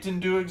why it didn't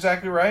do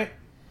exactly right?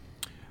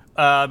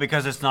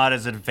 Because it's not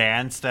as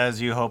advanced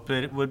as you hoped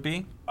it would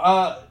be?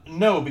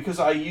 No, because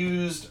I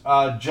used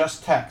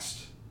just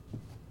text,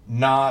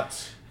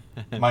 not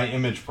my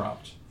image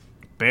prompt.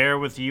 Bear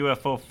with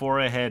UFO for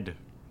a head.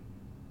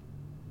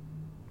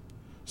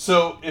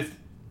 So, if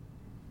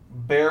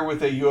bear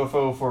with a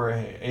UFO for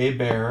a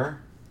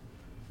bear,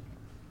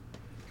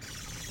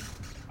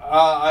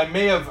 I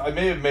may have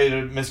made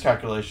a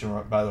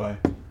miscalculation, by the way.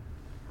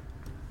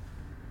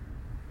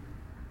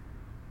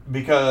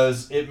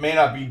 Because it may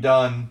not be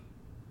done.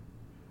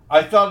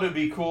 I thought it'd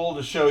be cool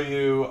to show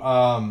you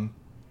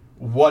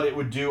what it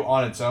would do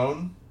on its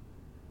own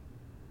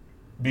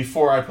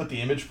before I put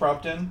the image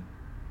prompt in,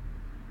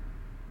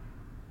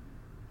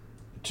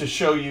 to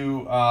show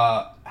you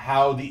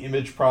how the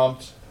image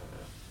prompt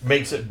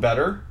makes it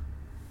better.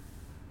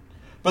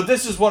 But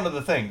this is one of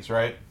the things,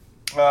 right?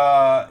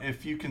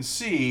 If you can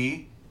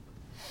see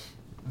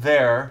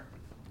there,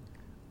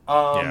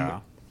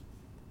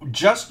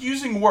 just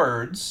using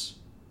words,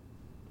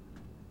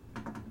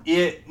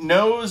 it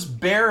knows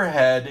bear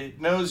head, it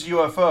knows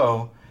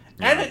UFO,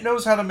 and it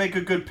knows how to make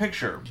a good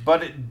picture,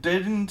 but it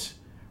didn't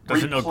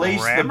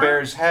replace the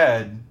bear's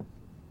head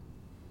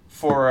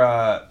for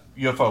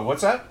UFO.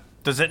 What's that?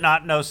 Does it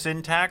not know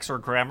syntax or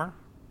grammar?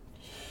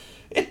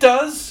 It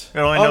does. It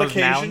only on knows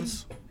occasion.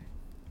 nouns?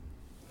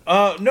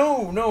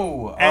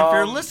 No. And if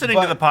you're listening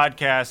to the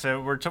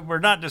podcast, we're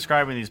not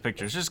describing these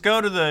pictures. Just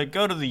go to the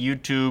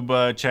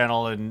YouTube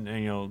channel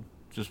and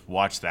just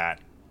watch that.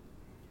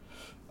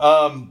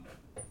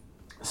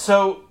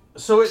 So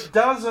it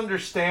does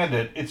understand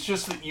it. It's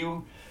just that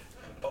you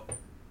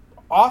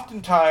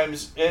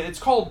oftentimes it's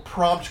called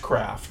prompt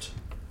craft.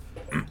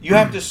 You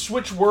have to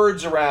switch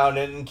words around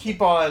and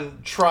keep on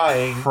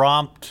trying.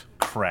 Prompt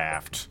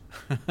craft.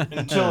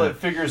 Until it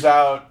figures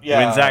out. Yeah.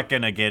 When's that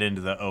gonna get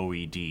into the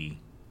OED?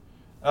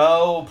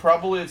 Oh,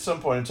 probably at some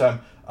point in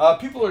time.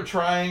 People are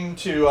trying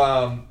to.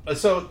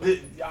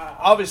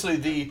 Obviously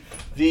the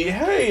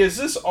hey, is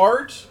this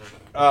art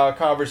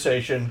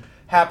conversation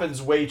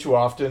happens way too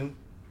often.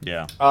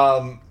 Yeah.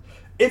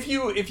 If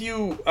you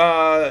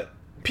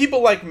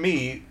people like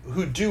me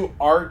who do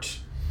art,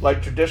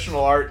 like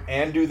traditional art,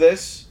 and do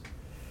this,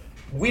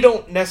 we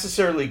don't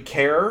necessarily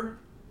care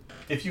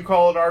if you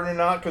call it art or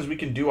not, because we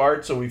can do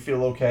art, so we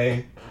feel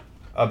okay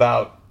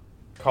about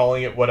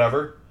calling it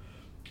whatever.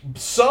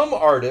 Some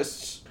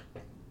artists,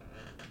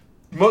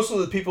 most of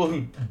the people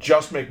who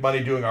just make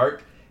money doing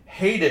art,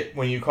 hate it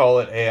when you call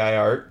it AI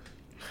art.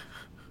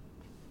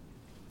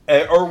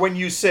 Or when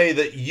you say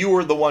that you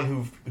are the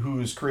one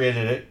who's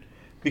created it,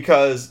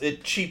 because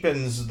it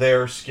cheapens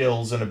their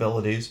skills and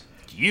abilities.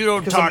 You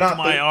don't talk to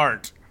my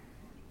art.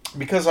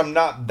 Because I'm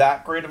not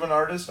that great of an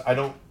artist, I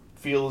don't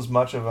feel as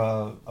much of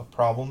a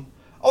problem.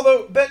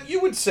 Although, Ben,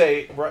 you would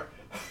say... Right,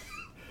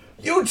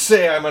 you would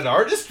say I'm an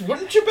artist,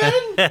 wouldn't you,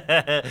 Ben?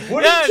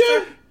 Wouldn't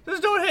you?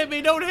 Just don't hit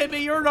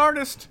me, you're an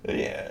artist.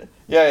 Yeah.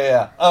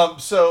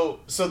 So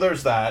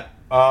there's that.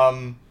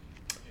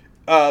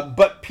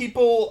 But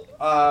people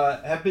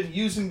have been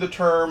using the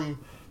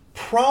term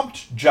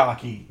prompt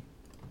jockey.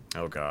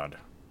 Oh, God.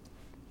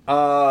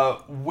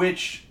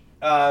 Which,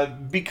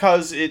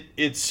 because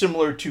it's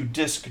similar to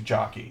disc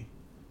jockey.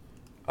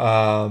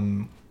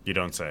 You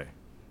don't say.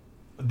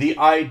 The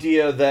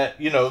idea that,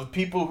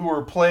 people who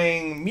were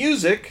playing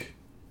music,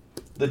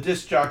 the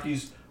disc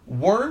jockeys,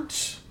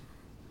 weren't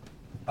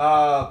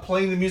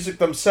playing the music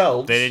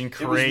themselves. They didn't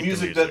create it was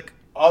music the music that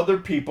other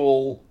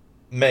people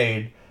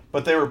made,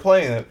 but they were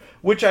playing it,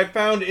 which I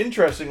found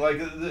interesting.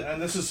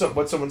 And this is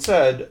what someone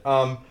said,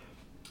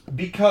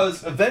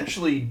 because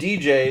eventually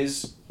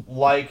DJs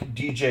like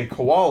DJ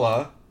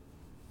Koala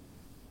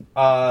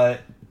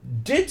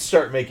did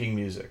start making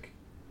music.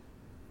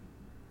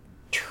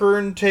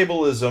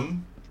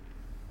 Turntablism,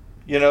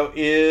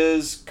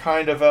 is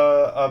kind of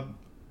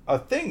a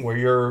thing where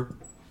you're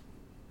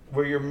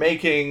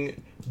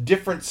making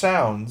different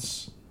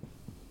sounds.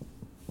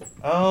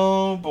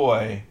 Oh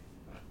boy.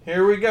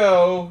 Here we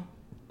go.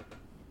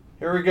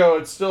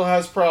 It still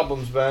has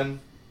problems, Ben.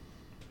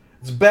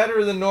 It's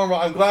better than normal.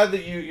 I'm glad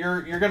that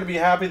you're going to be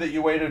happy that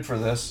you waited for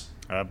this.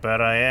 I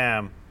bet I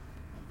am.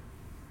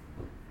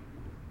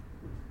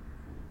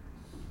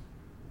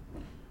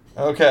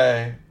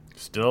 Okay.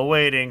 Still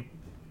waiting.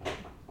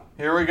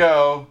 Here we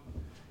go.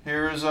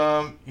 Here's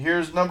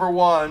number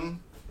one.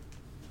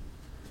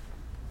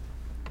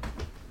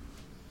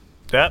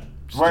 Yep.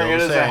 Wearing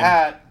it as a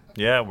hat.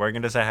 Yeah, wearing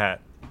it as a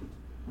hat.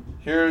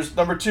 Here's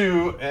number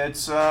two.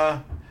 It's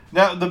now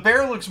the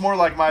bear looks more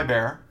like my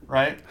bear,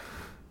 right?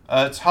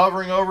 It's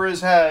hovering over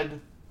his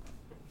head.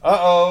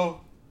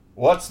 Uh-oh.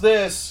 What's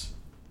this?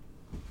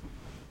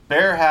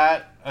 Bear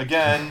hat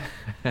again.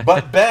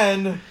 But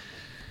Ben,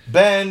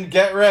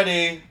 get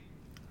ready.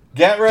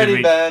 Get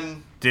ready,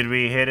 Ben. Did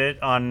we hit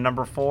it on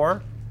number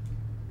 4?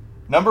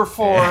 Number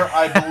 4,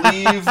 I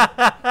believe.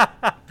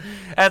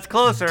 That's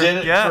closer.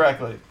 Did it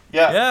correctly?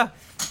 Yeah. Yeah.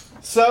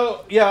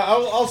 So yeah,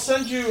 I'll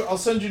send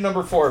you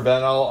number 4,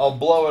 Ben. I'll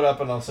blow it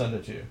up and I'll send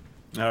it to you.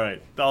 All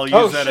right. I'll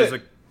use that as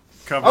a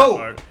cover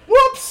art.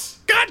 Whoops!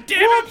 God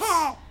damn it,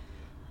 Paul!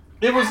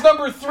 It was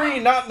number 3,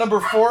 not number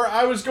 4.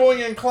 I was going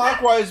in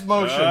clockwise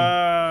motion,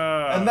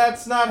 and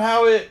that's not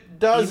how it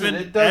does it.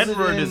 It does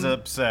Edward it is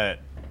upset.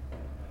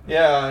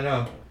 Yeah, I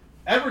know.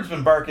 Edward's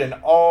been barking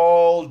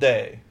all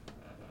day.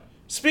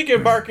 Speaking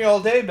of barking all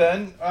day,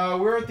 Ben,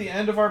 we're at the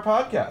end of our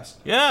podcast.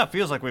 Yeah, it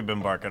feels like we've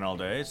been barking all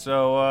day.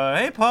 So,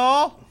 hey,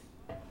 Paul.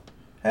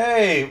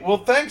 Hey, well,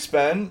 thanks,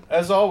 Ben.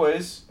 As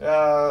always,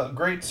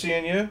 great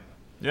seeing you.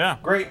 Yeah.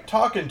 Great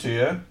talking to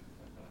you.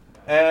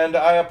 And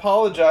I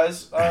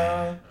apologize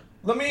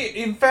Let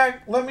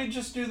me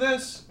just do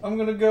this. I'm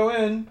gonna go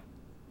in.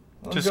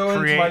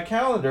 Into my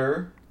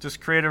calendar.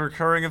 Just create a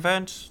recurring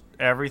event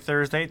every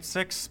Thursday at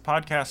 6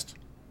 podcast.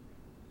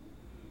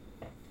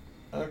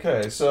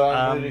 Okay, so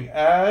I'm hitting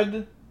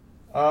add,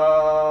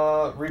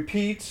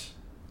 repeat,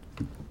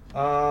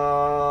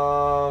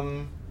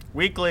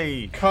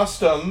 weekly,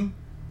 custom,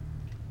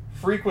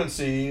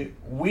 frequency,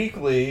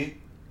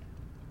 weekly,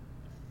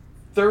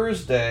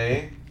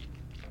 Thursday,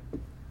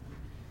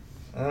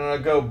 and then I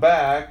go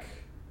back.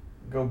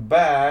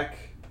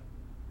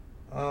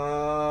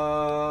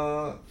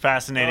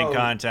 Fascinating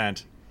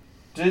content.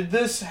 Did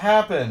this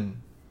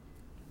happen?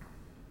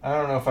 I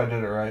don't know if I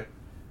did it right.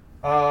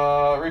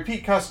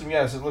 Repeat custom,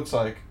 yes, it looks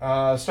like.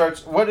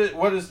 Starts, what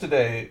is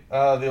today?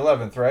 The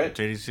 11th, right?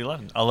 JDC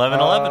 11.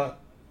 11/11.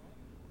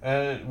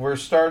 And we're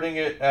starting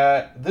it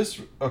at,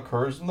 this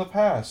occurs in the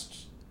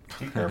past.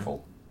 Be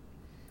careful.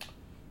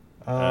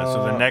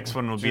 So the next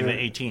one will be the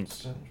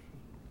 18th.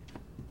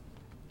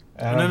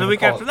 And then the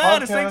week after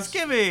that is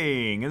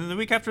Thanksgiving. And then the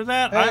week after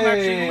that, I'm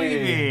actually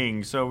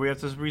leaving. So we have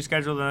to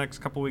reschedule the next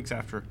couple weeks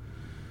after.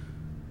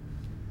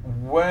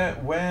 When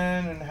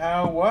and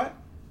how, what?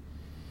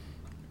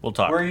 We'll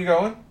talk. Where are you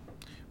going?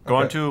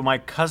 Going to my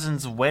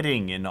cousin's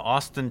wedding in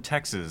Austin,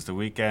 Texas, the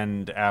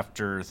weekend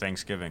after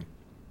Thanksgiving.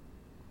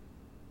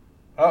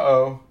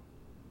 Uh-oh.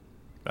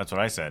 That's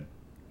what I said.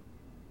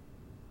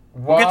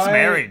 Who gets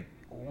married?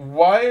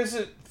 Why is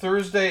it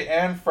Thursday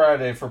and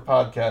Friday for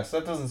podcasts?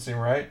 That doesn't seem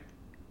right.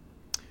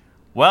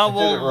 Well,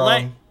 we'll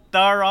let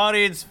our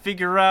audience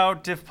figure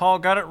out if Paul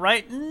got it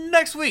right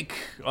next week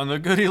on the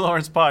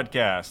GudeLaurance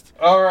podcast.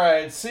 All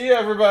right. See you,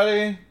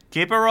 everybody.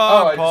 Keep it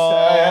wrong, Paul.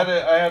 I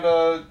had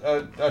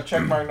a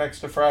check mark next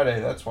to Friday.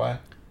 That's why.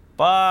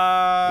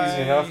 Bye.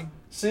 Easy enough.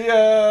 See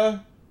ya.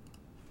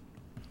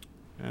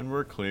 And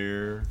we're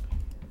clear.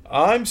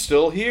 I'm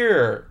still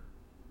here.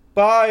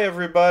 Bye,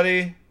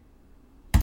 everybody.